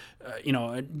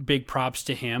 big props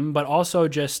to him, but also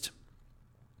just,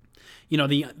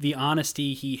 the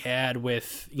honesty he had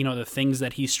with, the things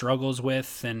that he struggles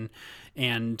with. And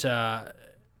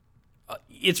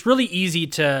it's really easy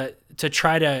to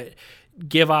try to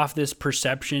give off this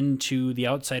perception to the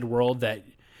outside world that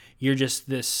you're just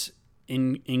this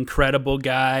incredible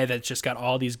guy that's just got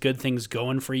all these good things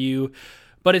going for you.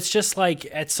 But it's just like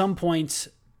at some point,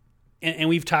 and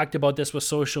we've talked about this with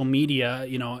social media,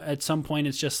 at some point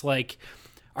it's just like,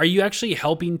 are you actually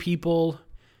helping people?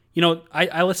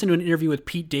 I listened to an interview with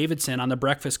Pete Davidson on The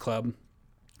Breakfast Club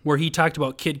where he talked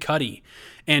about Kid Cudi.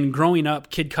 And growing up,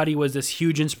 Kid Cudi was this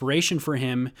huge inspiration for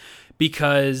him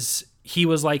because he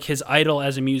was like his idol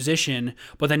as a musician,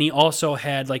 but then he also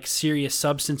had like serious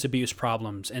substance abuse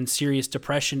problems and serious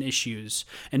depression issues.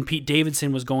 And Pete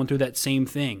Davidson was going through that same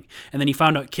thing. And then he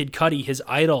found out Kid Cudi, his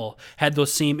idol, had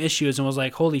those same issues and was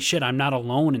like, holy shit, I'm not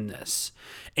alone in this.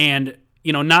 And,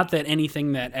 not that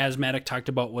anything that Asthmatic talked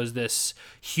about was this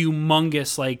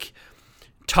humongous, like,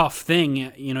 tough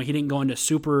thing. He didn't go into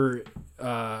super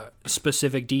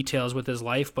specific details with his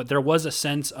life, but there was a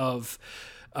sense of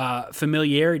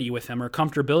familiarity with him or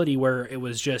comfortability where it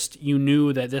was just, you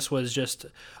knew that this was just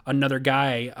another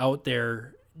guy out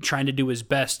there trying to do his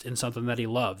best in something that he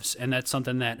loves. And that's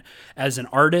something that as an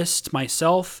artist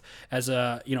myself, as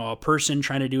a person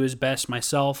trying to do his best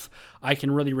myself, I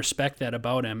can really respect that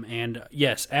about him. And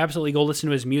yes, absolutely go listen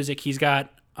to his music. He's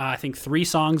got I think 3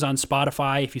 songs on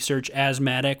Spotify. If you search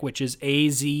Asthmatic, which is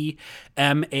AZMATTIC.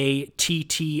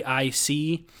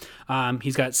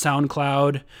 He's got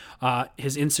SoundCloud.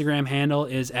 His Instagram handle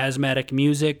is Asthmatic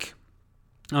Music.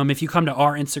 If you come to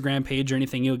our Instagram page or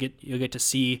anything, you'll get to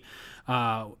see,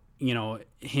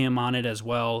 him on it as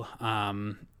well.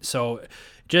 So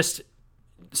just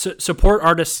support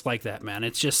artists like that, man.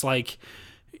 It's just like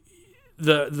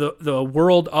the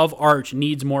world of art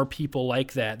needs more people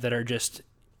like that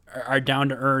are down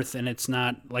to earth, and it's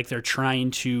not like they're trying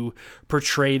to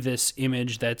portray this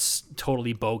image that's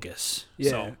totally bogus.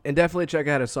 Yeah, so, and definitely check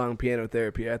out his song Piano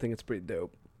Therapy. I think it's pretty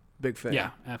dope. Big fan.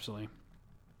 Yeah, absolutely.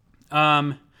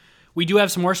 We do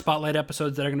have some more Spotlight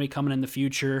episodes that are going to be coming in the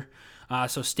future,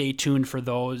 so stay tuned for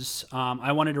those.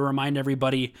 I wanted to remind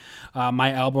everybody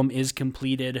my album is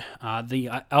completed.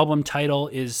 The album title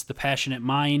is The Passionate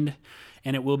Mind,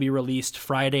 and it will be released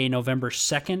Friday, November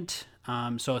 2nd.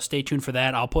 So stay tuned for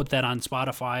that. I'll put that on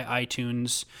Spotify,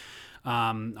 iTunes.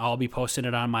 I'll be posting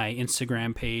it on my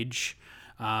Instagram page.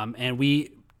 And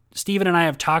Steven and I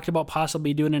have talked about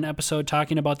possibly doing an episode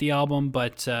talking about the album,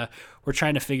 but we're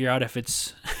trying to figure out if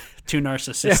it's too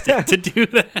narcissistic to do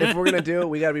that. If we're gonna do it,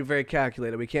 we got to be very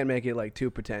calculated. We can't make it like too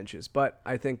pretentious. But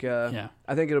I think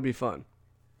it'll be fun.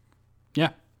 Yeah.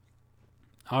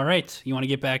 All right. You want to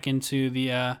get back into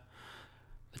the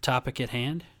topic at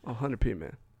hand? 100p,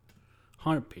 man.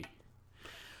 100p.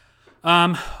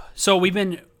 So we've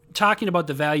been talking about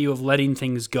the value of letting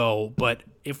things go, but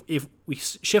if we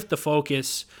shift the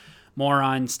focus more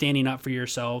on standing up for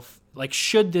yourself, like,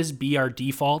 should this be our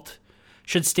default?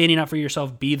 Should standing up for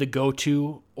yourself be the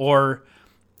go-to, or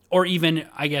even,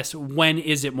 I guess, when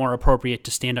is it more appropriate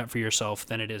to stand up for yourself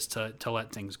than it is to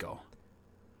let things go?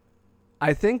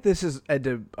 I think this is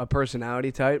a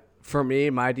personality type. For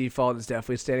me, my default is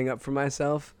definitely standing up for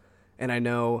myself, and I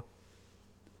know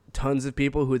tons of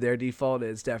people who their default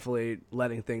is definitely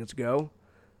letting things go.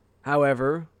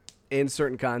 However, in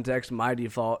certain contexts, my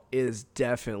default is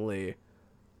definitely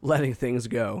letting things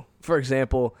go. For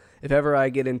example, if ever I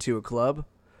get into a club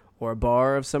or a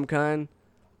bar of some kind,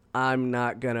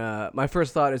 my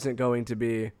first thought isn't going to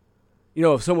be,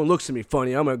 if someone looks at me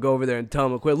funny, I'm going to go over there and tell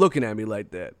them to quit looking at me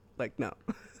like that. Like, no.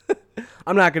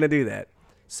 I'm not going to do that.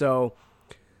 So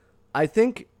I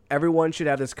think everyone should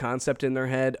have this concept in their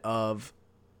head of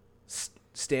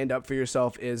stand up for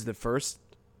yourself is the first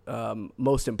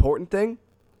most important thing.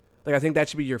 Like, I think that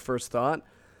should be your first thought.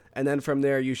 And then from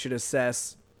there, you should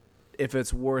assess if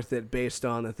it's worth it based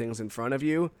on the things in front of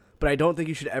you. But I don't think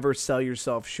you should ever sell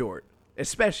yourself short,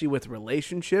 especially with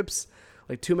relationships.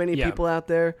 Like, too many people out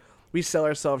there, we sell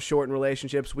ourselves short in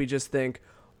relationships. We just think,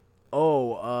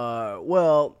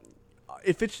 well,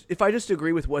 if I just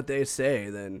agree with what they say,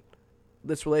 then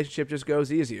this relationship just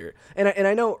goes easier. And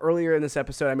I know earlier in this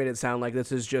episode I made it sound like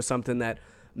this is just something that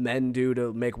men do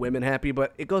to make women happy,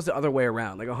 but it goes the other way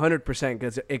around. Like 100%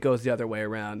 because it goes the other way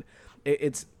around.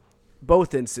 It's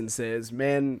both instances,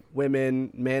 men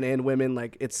and women.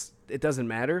 Like, it doesn't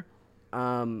matter.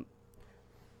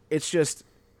 It's just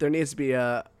there needs to be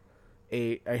a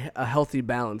healthy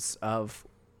balance of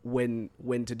when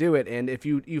to do it. And if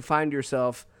you find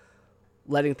yourself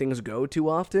letting things go too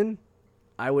often,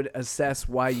 I would assess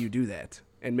why you do that,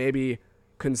 and maybe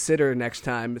consider next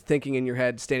time thinking in your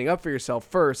head, standing up for yourself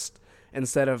first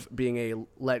instead of being a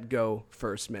let go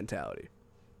first mentality.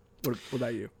 What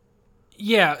about you?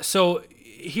 Yeah. So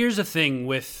here's the thing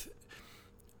with,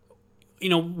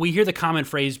 we hear the common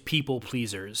phrase people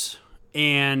pleasers,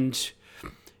 and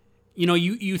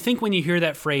you think when you hear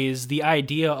that phrase, the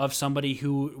idea of somebody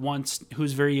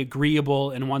who's very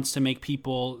agreeable and wants to make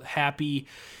people happy,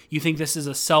 you think this is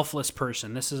a selfless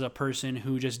person. This is a person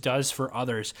who just does for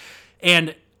others.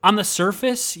 And on the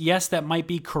surface, yes, that might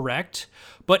be correct,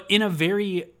 but in a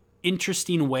very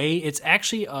interesting way, it's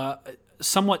actually a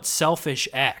somewhat selfish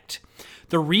act.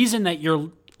 The reason that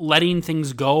you're letting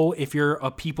things go, if you're a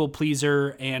people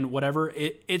pleaser and whatever,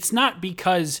 it's not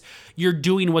because you're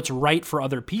doing what's right for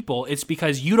other people. It's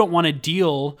because you don't want to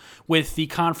deal with the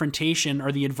confrontation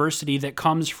or the adversity that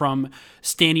comes from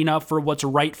standing up for what's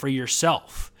right for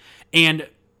yourself. And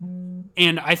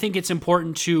I think it's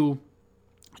important to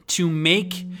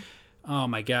make, oh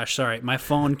my gosh, sorry, my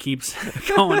phone keeps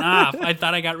going off. I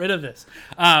thought I got rid of this.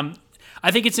 I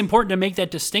think it's important to make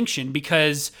that distinction,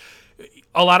 because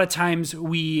a lot of times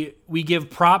we give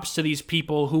props to these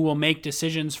people who will make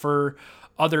decisions for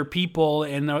other people,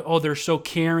 and they're so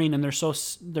caring and they're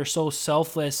so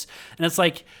selfless. And it's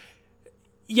like,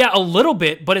 yeah, a little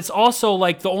bit, but it's also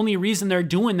like the only reason they're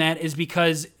doing that is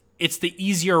because it's the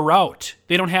easier route.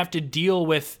 They don't have to deal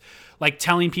with like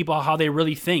telling people how they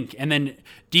really think, and then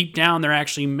deep down they're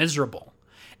actually miserable.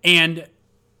 And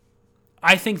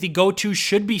I think the go-to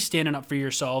should be standing up for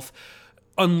yourself,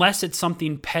 unless it's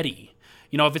something petty.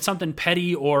 If it's something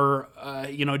petty or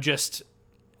just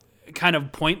kind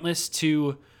of pointless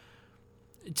to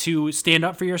stand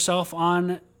up for yourself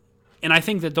on. And I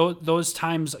think that those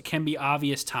times can be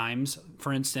obvious times.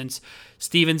 For instance,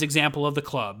 Steven's example of the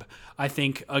club. I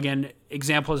think, again,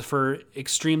 examples for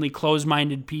extremely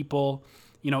close-minded people,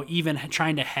 even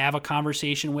trying to have a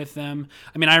conversation with them.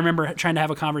 I mean, I remember trying to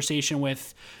have a conversation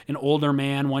with an older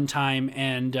man one time,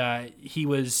 and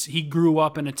he grew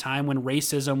up in a time when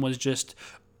racism was just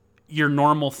your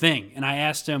normal thing. And I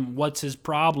asked him, what's his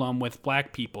problem with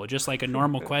black people? Just like a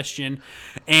normal question.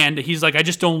 And he's like, I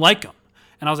just don't like them.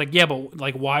 And I was like, yeah, but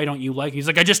like, why don't you like it? He's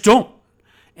like, I just don't.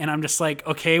 And I'm just like,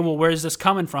 okay, well, where's this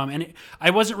coming from? And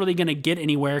I wasn't really going to get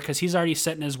anywhere because he's already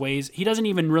set in his ways. He doesn't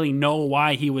even really know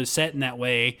why he was set in that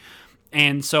way.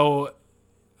 And so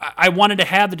I wanted to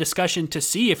have the discussion to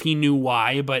see if he knew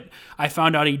why, but I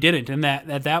found out he didn't. And that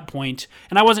at that point,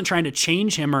 and I wasn't trying to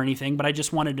change him or anything, but I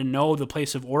just wanted to know the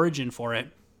place of origin for it.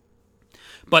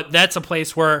 But that's a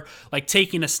place where, like,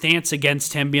 taking a stance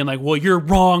against him, being like, well, you're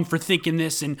wrong for thinking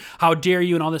this, and how dare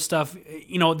you, and all this stuff,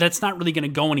 that's not really going to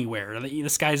go anywhere.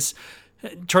 This guy's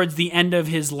towards the end of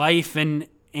his life and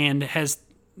has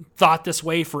thought this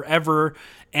way forever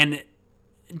and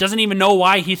doesn't even know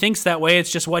why he thinks that way.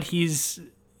 It's just what he's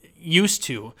used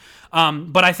to.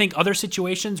 But I think other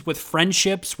situations with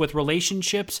friendships, with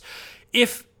relationships,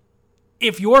 if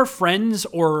your friends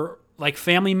or like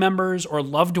family members or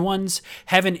loved ones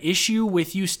have an issue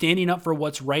with you standing up for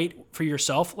what's right for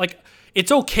yourself, like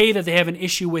it's okay that they have an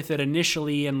issue with it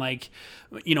initially and like,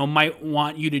 you know, might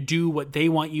want you to do what they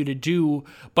want you to do.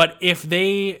 But if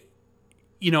they,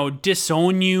 you know,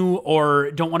 disown you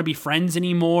or don't want to be friends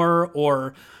anymore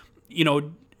or, you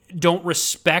know, don't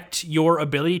respect your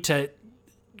ability to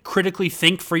critically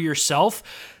think for yourself,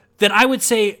 then I would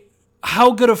say,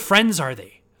 how good of friends are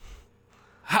they?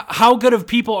 How good of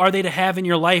people are they to have in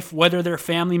your life, whether they're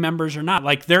family members or not?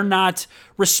 Like, they're not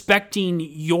respecting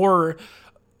your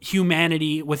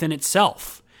humanity within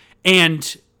itself.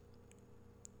 And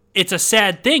it's a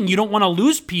sad thing. You don't want to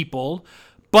lose people,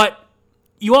 but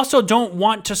you also don't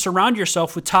want to surround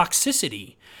yourself with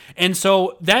toxicity. And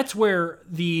so that's where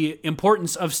the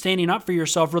importance of standing up for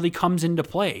yourself really comes into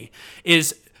play,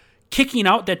 is kicking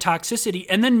out that toxicity.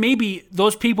 And then maybe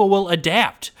those people will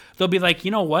adapt. They'll be like,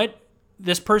 you know what?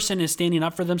 This person is standing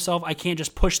up for themselves. I can't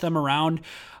just push them around.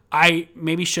 I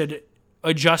maybe should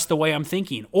adjust the way I'm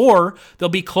thinking. Or they'll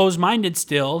be closed-minded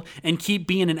still and keep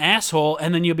being an asshole.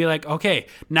 And then you'll be like, okay,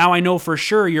 now I know for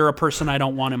sure you're a person I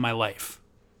don't want in my life.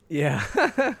 Yeah.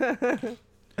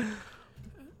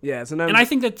 Yeah. Sometimes and I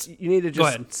think that's, you need to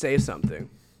just say something.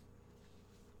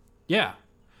 Yeah.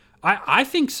 I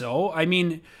think so. I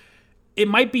mean, it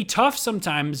might be tough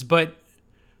sometimes, but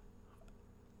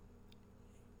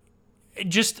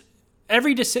just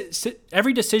every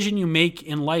decision you make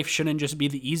in life shouldn't just be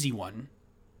the easy one.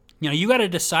 You know, you got to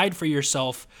decide for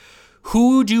yourself,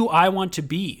 who do I want to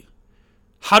be?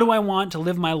 How do I want to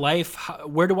live my life?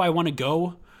 Where do I want to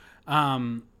go?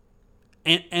 And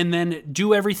then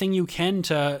do everything you can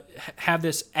to have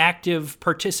this active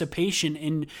participation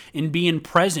in being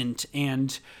present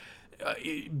and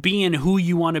being who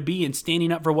you want to be and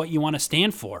standing up for what you want to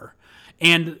stand for.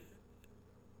 And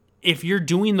if you're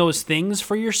doing those things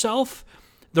for yourself,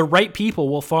 the right people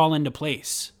will fall into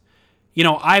place. You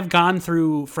know, I've gone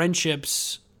through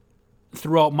friendships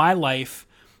throughout my life,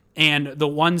 and the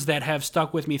ones that have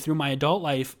stuck with me through my adult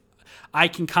life, I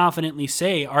can confidently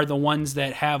say are the ones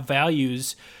that have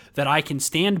values that I can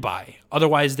stand by.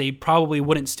 Otherwise, they probably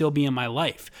wouldn't still be in my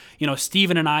life. You know,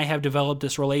 Steven and I have developed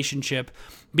this relationship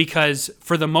because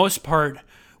for the most part,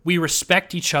 we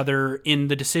respect each other in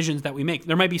the decisions that we make.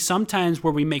 There might be some times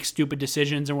where we make stupid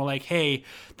decisions and we're like, hey,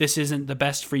 this isn't the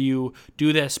best for you,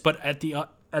 do this. But at the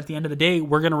end of the day,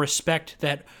 we're going to respect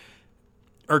that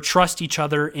or trust each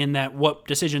other in that what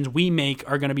decisions we make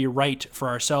are going to be right for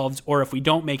ourselves. Or if we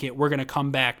don't make it, we're going to come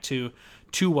back to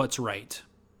what's right.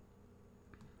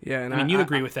 Yeah, and I mean, you'd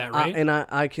agree with that, right?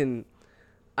 I can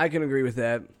agree with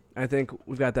that. I think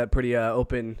we've got that pretty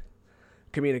open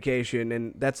communication,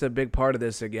 and that's a big part of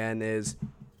this again, is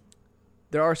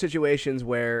there are situations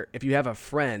where if you have a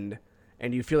friend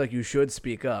and you feel like you should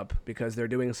speak up because they're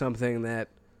doing something that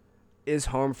is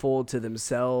harmful to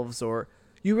themselves, or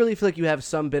you really feel like you have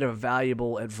some bit of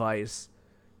valuable advice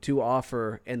to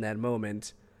offer in that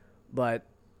moment, but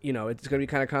you know it's going to be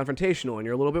kind of confrontational and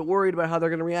you're a little bit worried about how they're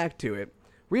going to react to it.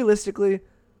 Realistically,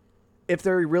 if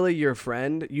they're really your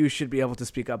friend, you should be able to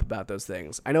speak up about those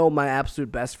things. I know my absolute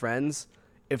best friends,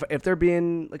 if they're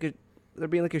being like a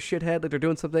shithead, like they're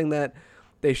doing something that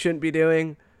they shouldn't be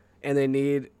doing, and they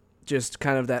need just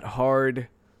kind of that hard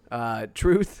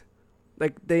truth, I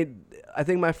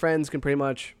think my friends can pretty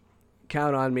much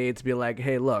count on me to be like,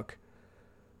 hey, look,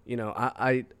 you know,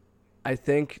 I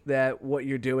think that what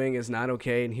you're doing is not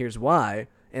okay, and here's why.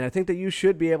 And I think that you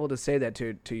should be able to say that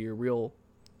to your real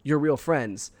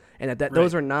friends, and that right.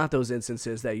 Those are not those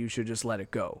instances that you should just let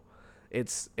it go.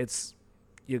 It's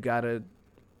you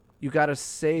gotta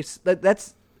say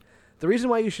that's the reason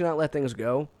why you should not let things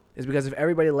go is because if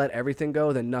everybody let everything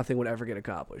go, then nothing would ever get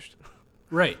accomplished.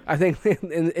 Right. I think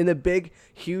in the big,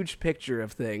 huge picture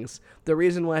of things, the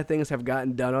reason why things have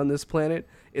gotten done on this planet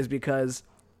is because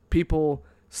people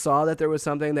saw that there was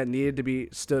something that needed to be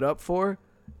stood up for,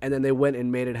 and then they went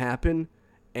and made it happen.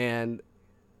 And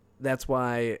that's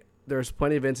why there's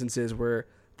plenty of instances where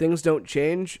things don't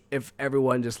change if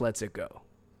everyone just lets it go.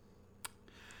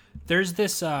 There's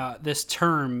this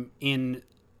term in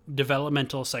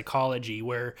developmental psychology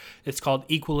where it's called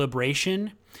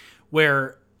equilibration,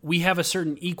 where we have a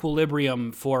certain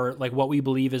equilibrium for like what we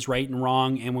believe is right and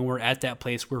wrong, and when we're at that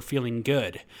place, we're feeling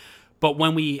good. But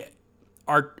when we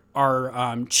are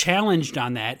challenged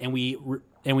on that, and we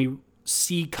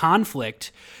see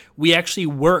conflict, we actually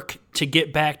work to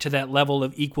get back to that level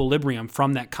of equilibrium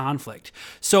from that conflict.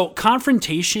 So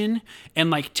confrontation and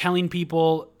like telling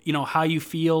people, how you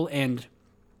feel and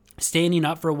standing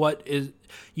up for what is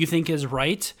you think is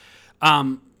right,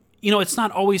 it's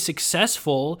not always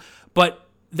successful, but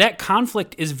that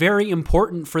conflict is very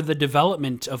important for the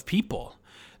development of people.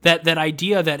 That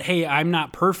idea that, hey, I'm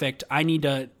not perfect, I need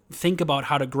to think about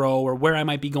how to grow or where I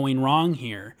might be going wrong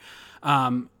here.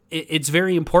 It's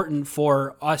very important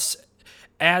for us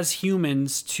as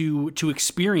humans to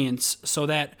experience, so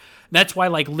that's why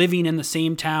like living in the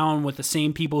same town with the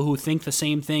same people who think the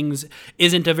same things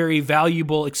isn't a very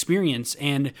valuable experience,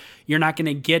 and you're not going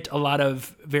to get a lot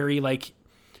of very like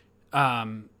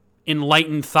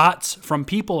enlightened thoughts from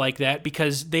people like that,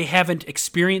 because they haven't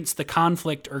experienced the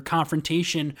conflict or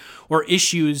confrontation or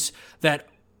issues that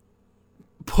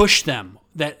push them,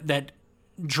 that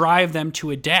drive them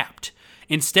to adapt.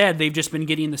 Instead, they've just been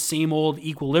getting the same old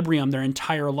equilibrium their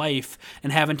entire life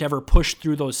and haven't ever pushed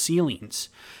through those ceilings.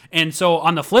 And so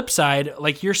on the flip side,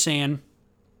 like you're saying,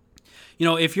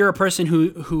 if you're a person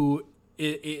who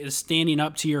is standing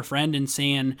up to your friend and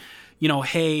saying,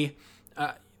 hey,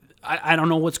 I don't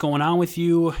know what's going on with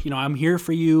you, I'm here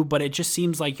for you, but it just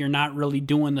seems like you're not really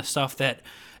doing the stuff that,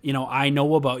 I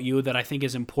know about you that I think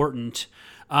is important.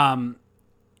 That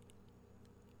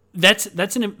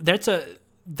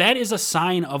is a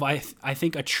sign of, I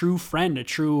think, a true friend, a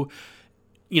true,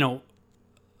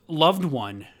 loved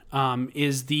one,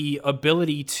 is the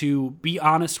ability to be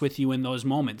honest with you in those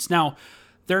moments. Now,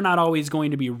 they're not always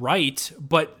going to be right,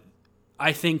 but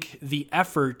I think the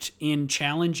effort in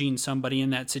challenging somebody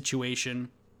in that situation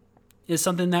is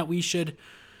something that we should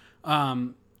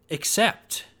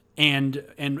accept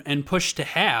and push to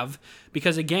have,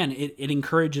 because again, it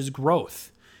encourages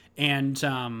growth. And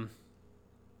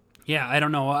I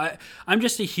don't know. I'm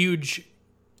just a huge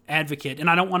advocate, and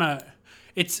I don't want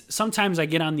to. Sometimes I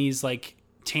get on these like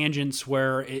tangents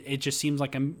where it just seems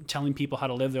like I'm telling people how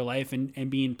to live their life and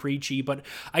being preachy, but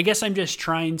I guess I'm just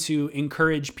trying to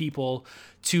encourage people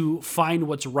to find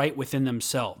what's right within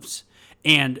themselves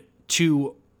and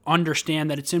to understand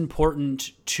that it's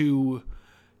important to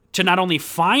not only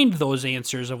find those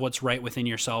answers of what's right within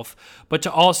yourself, but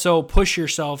to also push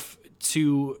yourself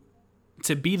to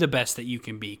be the best that you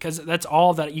can be, because that's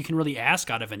all that you can really ask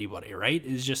out of anybody, right?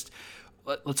 Is just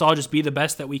let's all just be the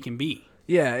best that we can be.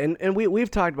 Yeah, and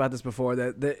we've talked about this before,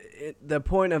 that the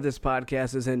point of this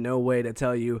podcast is in no way to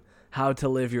tell you how to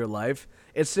live your life.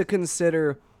 It's to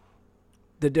consider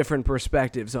the different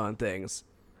perspectives on things.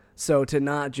 So to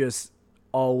not just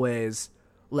always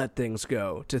let things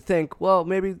go. To think, well,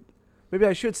 maybe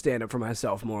I should stand up for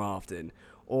myself more often.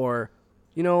 Or,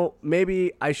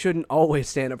 maybe I shouldn't always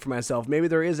stand up for myself. Maybe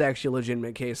there is actually a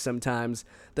legitimate case sometimes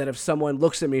that if someone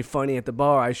looks at me funny at the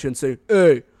bar, I shouldn't say,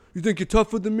 hey, you think you're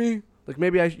tougher than me? Like,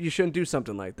 maybe you shouldn't do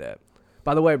something like that.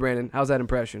 By the way, Brandon, how's that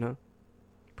impression, huh?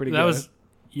 Pretty good.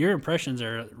 Your impressions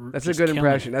are. That's a good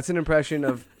impression. That's an impression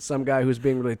of some guy who's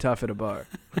being really tough at a bar.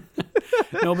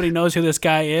 Nobody knows who this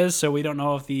guy is, so we don't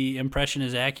know if the impression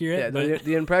is accurate. Yeah, but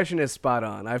the impression is spot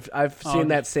on. I've seen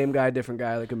that same guy, different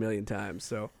guy, like a million times.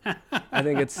 So I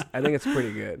think it's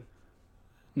pretty good.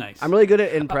 Nice. I'm really good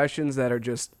at impressions that are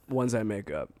just ones I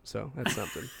make up. So that's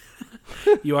something.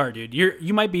 You are, dude.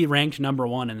 You might be ranked number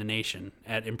 1 in the nation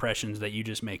at impressions that you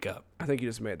just make up. I think you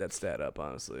just made that stat up,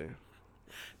 honestly.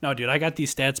 No, dude, I got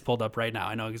these stats pulled up right now.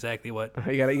 I know exactly what.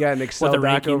 You got an Excel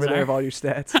doc over there of all your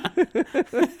stats.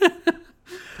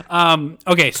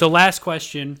 Okay, so last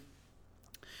question.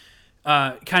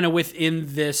 Kind of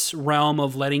within this realm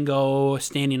of letting go,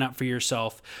 standing up for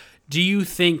yourself. Do you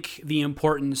think the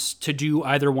importance to do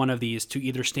either one of these, to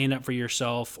either stand up for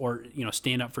yourself or,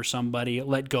 stand up for somebody,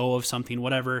 let go of something,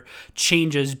 whatever,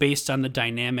 changes based on the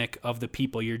dynamic of the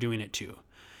people you're doing it to?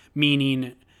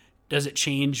 Meaning, does it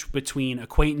change between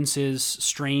acquaintances,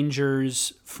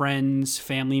 strangers, friends,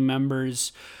 family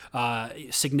members,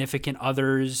 significant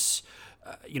others,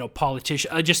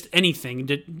 politicians, just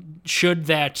anything? Should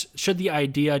the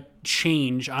idea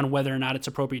change on whether or not it's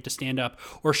appropriate to stand up,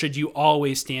 or should you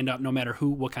always stand up no matter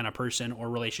what kind of person or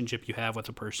relationship you have with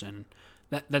a person?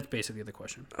 That's basically the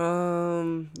question.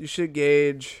 You should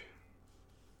gauge.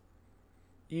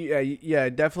 Yeah,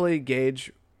 definitely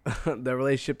gauge the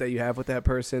relationship that you have with that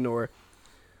person or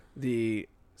the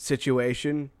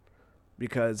situation,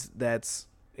 because that's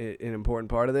an important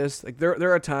part of this. Like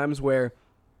there are times where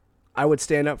I would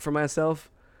stand up for myself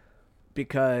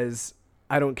because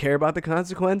I don't care about the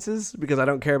consequences, because I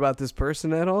don't care about this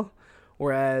person at all.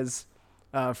 Whereas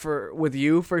with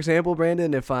you, for example,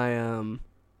 Brandon, if I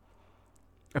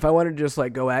wanted to just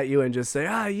like go at you and just say,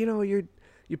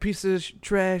 you're you piece of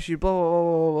trash, you blah, blah,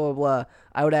 blah, blah, blah,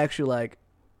 I would actually, like,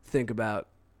 think about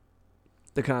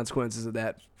the consequences of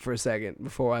that for a second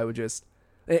before I would just...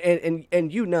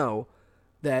 And you know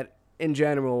that, in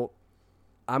general,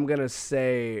 I'm going to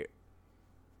say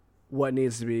what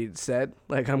needs to be said.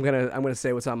 Like, I'm gonna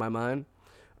say what's on my mind.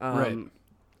 Right.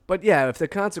 But, yeah, if the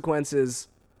consequences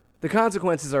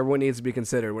are what needs to be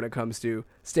considered when it comes to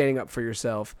standing up for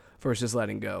yourself versus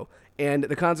letting go. And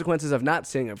the consequences of not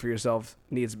standing up for yourself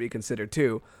needs to be considered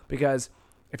too. Because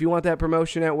if you want that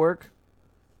promotion at work,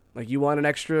 like you want an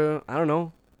extra, I don't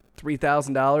know,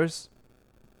 $3,000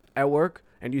 at work,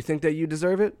 and you think that you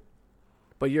deserve it,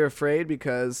 but you're afraid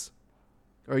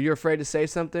you're afraid to say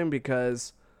something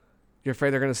because you're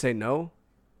afraid they're going to say no.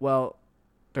 Well,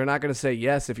 they're not going to say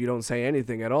yes if you don't say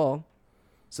anything at all.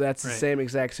 So that's the same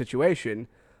exact situation.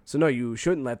 So no, you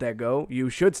shouldn't let that go. You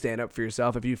should stand up for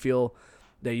yourself if you feel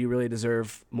that you really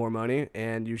deserve more money,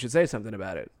 and you should say something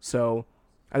about it. So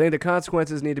I think the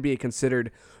consequences need to be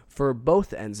considered for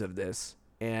both ends of this,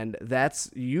 and that's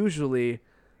usually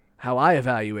how I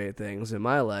evaluate things in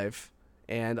my life.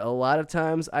 And a lot of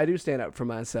times I do stand up for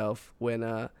myself when,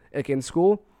 like in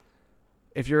school.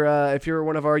 If you're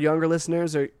one of our younger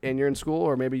listeners, and you're in school,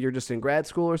 or maybe you're just in grad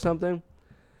school or something,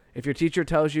 if your teacher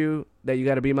tells you that you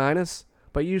got a B minus,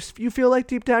 but you feel like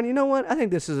deep down, you know what? I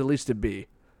think this is at least a B.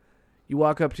 You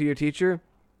walk up to your teacher,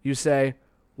 you say,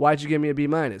 "Why'd you give me a B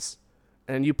minus?"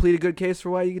 And you plead a good case for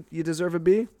why you deserve a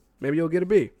B. Maybe you'll get a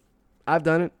B. I've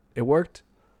done it. It worked.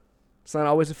 It's not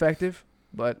always effective,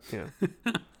 but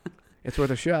it's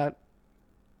worth a shot.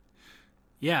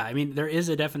 Yeah, I mean, there is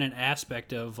a definite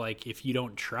aspect of, like, if you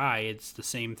don't try, it's the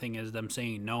same thing as them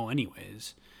saying no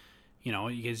anyways. You know,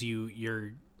 because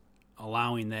you're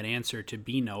allowing that answer to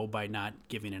be no by not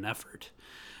giving an effort.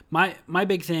 My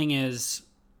big thing is,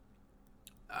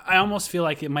 I almost feel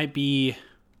like it might be,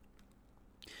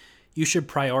 you should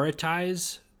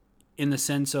prioritize in the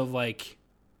sense of, like,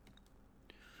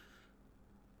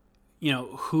 you know,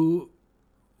 who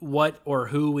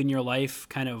in your life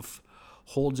kind of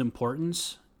holds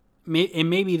importance. And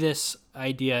maybe this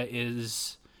idea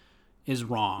is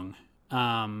wrong.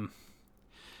 But,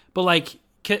 like,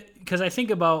 because I think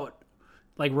about,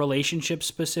 like, relationships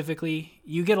specifically,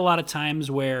 you get a lot of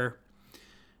times where,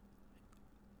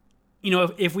 you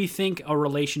know, if we think a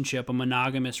relationship, a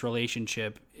monogamous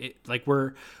relationship, like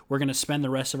we're going to spend the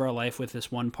rest of our life with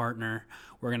this one partner,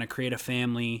 we're going to create a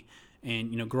family and,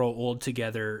 you know, grow old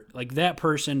together, like that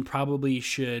person probably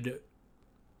should,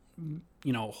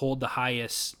 you know, hold the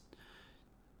highest,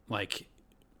 like,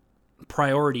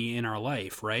 priority in our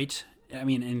life, right? I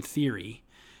mean, in theory.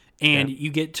 And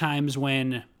you get times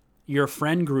when your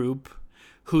friend group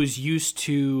who's used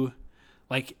to,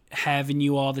 like, having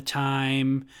you all the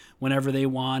time whenever they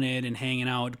wanted and hanging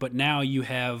out, but now you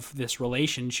have this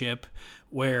relationship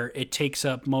where it takes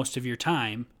up most of your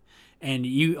time. And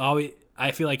I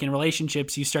feel like in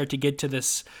relationships, you start to get to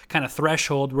this kind of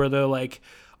threshold where they're like,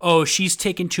 oh, she's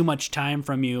taking too much time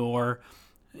from you. Or,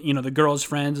 you know, the girl's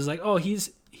friends is like, oh,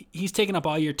 he's taking up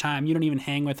all your time. You don't even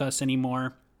hang with us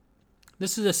anymore.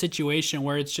 This is a situation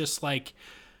where it's just like,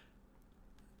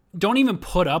 don't even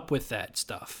put up with that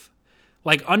stuff.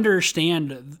 Like,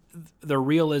 understand the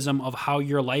realism of how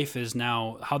your life is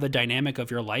now, how the dynamic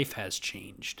of your life has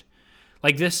changed.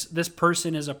 Like, this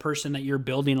person is a person that you're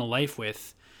building a life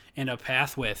with and a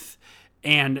path with,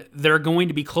 and they're going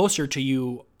to be closer to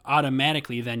you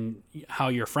automatically than how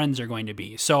your friends are going to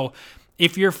be. So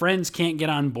if your friends can't get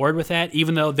on board with that,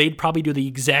 even though they'd probably do the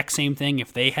exact same thing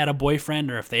if they had a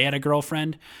boyfriend or if they had a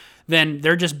girlfriend, then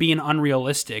they're just being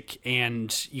unrealistic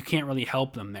and you can't really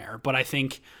help them there. But I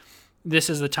think this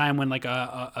is the time when, like,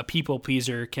 a people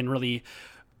pleaser can really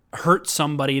hurt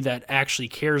somebody that actually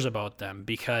cares about them,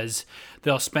 because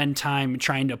they'll spend time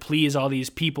trying to please all these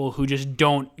people who just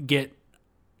don't get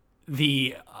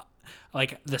the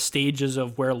stages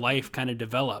of where life kind of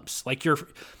develops. Like,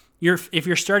 if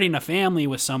you're starting a family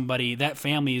with somebody, that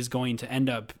family is going to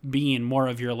end up being more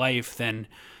of your life than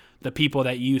the people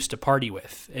that you used to party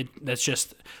with. That's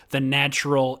just the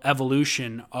natural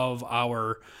evolution of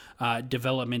our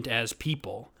development as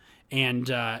people. And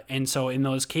so in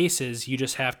those cases, you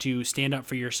just have to stand up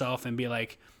for yourself and be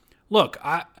like, look,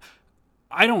 I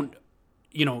don't,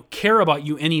 you know, care about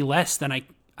you any less than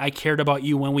I cared about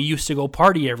you when we used to go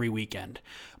party every weekend.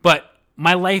 But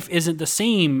my life isn't the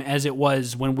same as it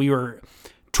was when we were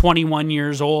 21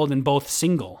 years old and both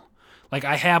single. Like,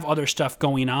 I have other stuff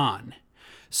going on.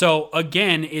 So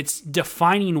again, it's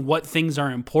defining what things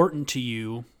are important to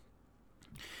you.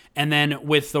 And then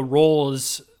with the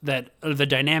roles that, or the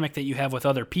dynamic that you have with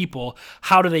other people,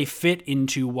 how do they fit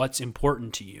into what's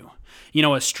important to you? You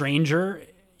know, a stranger,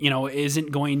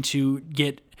 isn't going to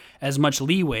get as much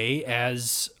leeway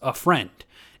as a friend,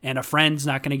 and a friend's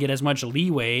not going to get as much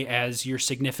leeway as your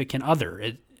significant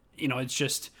other. It's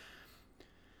just,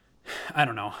 I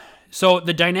don't know. So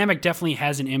the dynamic definitely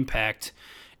has an impact,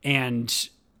 and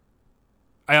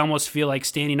I almost feel like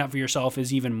standing up for yourself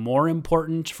is even more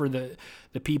important for the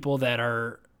people that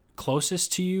are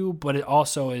closest to you, but it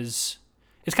also is,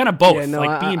 it's kind of both. Yeah, no,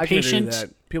 like being I patient. Can agree with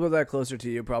that. People that are closer to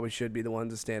you probably should be the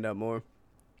ones to stand up more.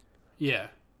 Yeah.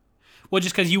 Well,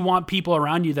 just because you want people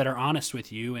around you that are honest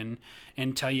with you and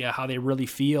tell you how they really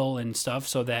feel and stuff,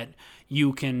 so that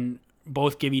you can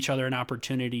both give each other an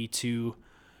opportunity to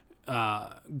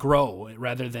grow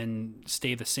rather than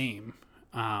stay the same.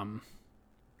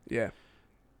 Yeah.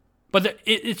 But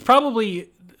it's probably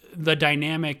the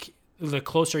dynamic, the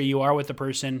closer you are with the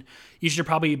person, you should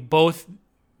probably both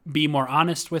be more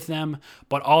honest with them,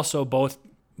 but also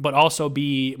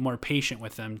be more patient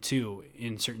with them too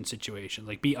in certain situations.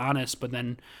 Like, be honest, but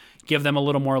then give them a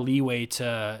little more leeway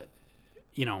to,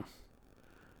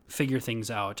 figure things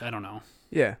out. I don't know.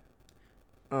 Yeah.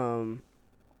 And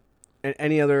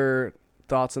any other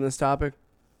thoughts on this topic?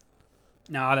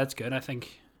 No, that's good. I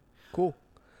think. Cool.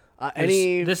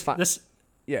 This.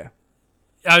 Yeah.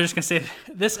 I was just gonna say,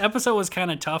 this episode was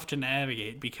kind of tough to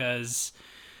navigate because,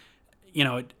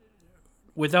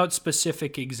 without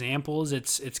specific examples,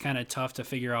 it's kind of tough to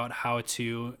figure out how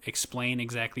to explain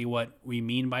exactly what we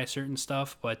mean by certain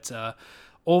stuff. But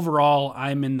overall,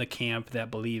 I'm in the camp that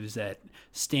believes that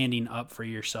standing up for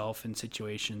yourself in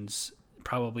situations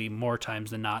probably more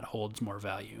times than not holds more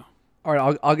value. All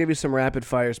right, I'll give you some rapid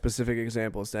fire specific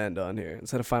examples to end on here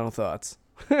instead of final thoughts.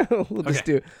 We'll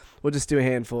just do a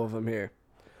handful of them here.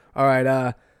 All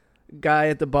right, guy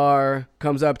at the bar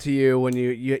comes up to you when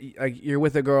you're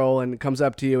with a girl and comes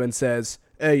up to you and says,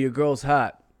 "Hey, your girl's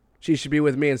hot. She should be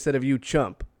with me instead of you,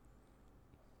 chump."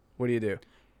 What do you do?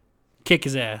 Kick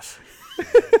his ass.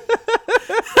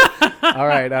 All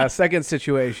right, second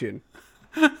situation.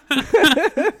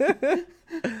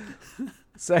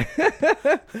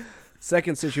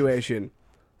 Second situation.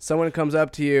 Someone comes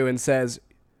up to you and says,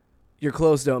 "Your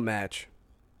clothes don't match."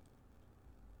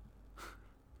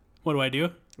 What do I do?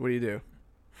 What do you do?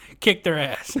 Kick their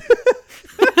ass.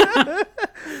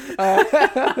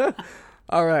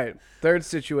 All right. Third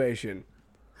situation.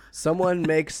 Someone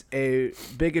makes a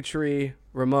bigotry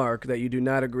remark that you do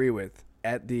not agree with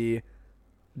at the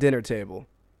dinner table.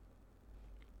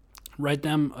 Write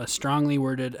them a strongly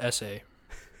worded essay.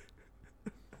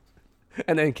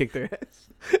 And then kick their ass.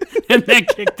 And then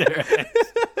kick their ass.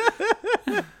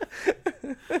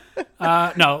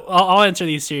 No, I'll answer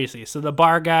these seriously. So the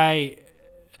bar guy,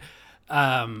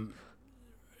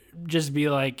 just be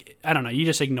like, I don't know, you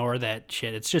just ignore that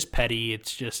shit. It's just petty.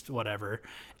 It's just whatever.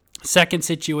 Second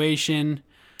situation.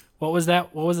 What was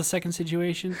that? What was the second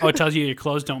situation? Oh, it tells you your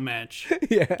clothes don't match.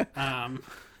 Yeah.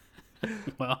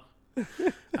 Well,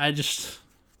 I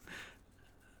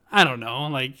don't know.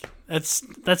 Like, that's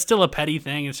still a petty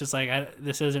thing. It's just like,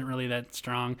 this isn't really that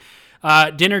strong.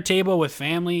 Dinner table with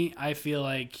family, I feel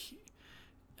like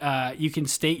you can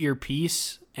state your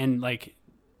piece and like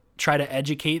try to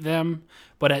educate them,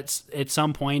 but at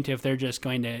some point, if they're just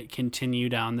going to continue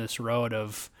down this road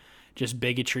of just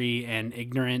bigotry and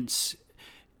ignorance,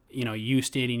 you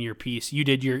stating your piece, you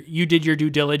did your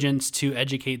due diligence to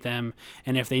educate them,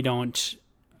 and if they don't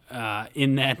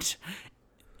in that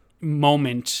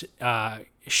moment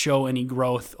show any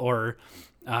growth or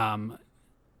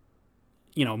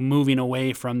moving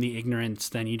away from the ignorance,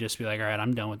 then you just be like, all right,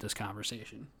 I'm done with this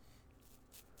conversation.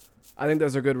 I think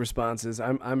those are good responses.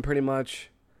 I'm pretty much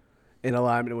in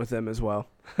alignment with them as well.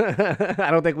 I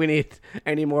don't think we need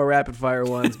any more rapid fire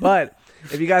ones, but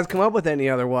if you guys come up with any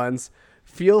other ones,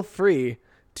 feel free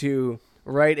to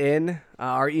write in.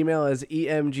 Our email is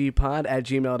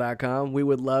emgpod@gmail.com. We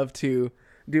would love to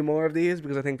do more of these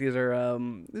because I think these are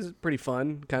this is pretty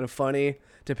fun, kind of funny,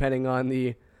 depending on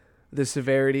the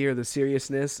severity or the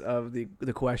seriousness of the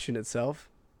question itself.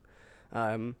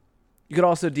 You could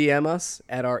also DM us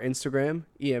at our Instagram,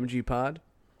 emgpod.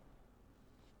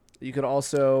 You could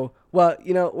also, we're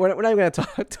not even going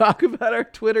to talk about our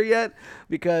Twitter yet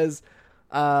because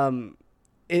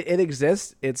it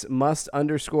exists. It's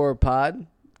must_pod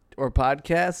or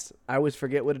podcast. I always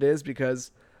forget what it is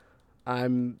because I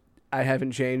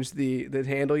haven't changed the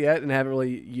handle yet and haven't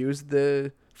really used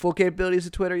the full capabilities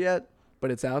of Twitter yet, but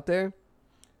it's out there.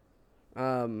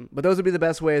 But those would be the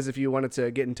best ways if you wanted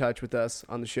to get in touch with us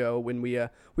on the show. When we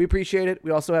appreciate it. We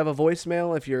also have a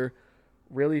voicemail if you're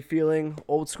really feeling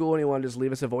old school and you want to just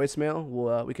leave us a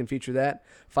voicemail. We can feature that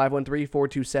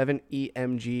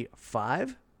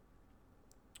 513-427-EMG5.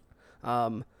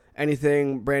 And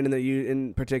Anything, Brandon, that you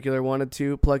in particular wanted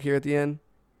to plug here at the end?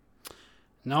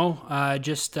 No,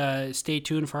 just stay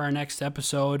tuned for our next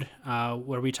episode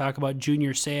where we talk about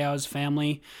Junior Seau's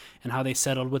family and how they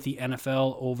settled with the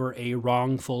NFL over a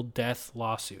wrongful death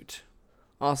lawsuit.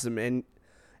 Awesome.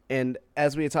 And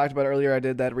as we had talked about earlier, I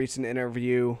did that recent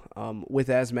interview with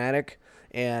Asthmatic,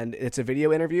 and it's a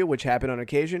video interview, which happened on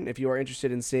occasion. If you are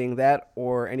interested in seeing that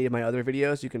or any of my other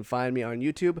videos, you can find me on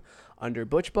YouTube under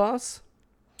Butch Boss.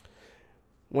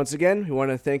 Once again, we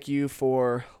want to thank you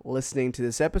for listening to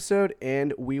this episode,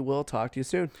 and we will talk to you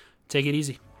soon. Take it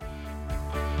easy.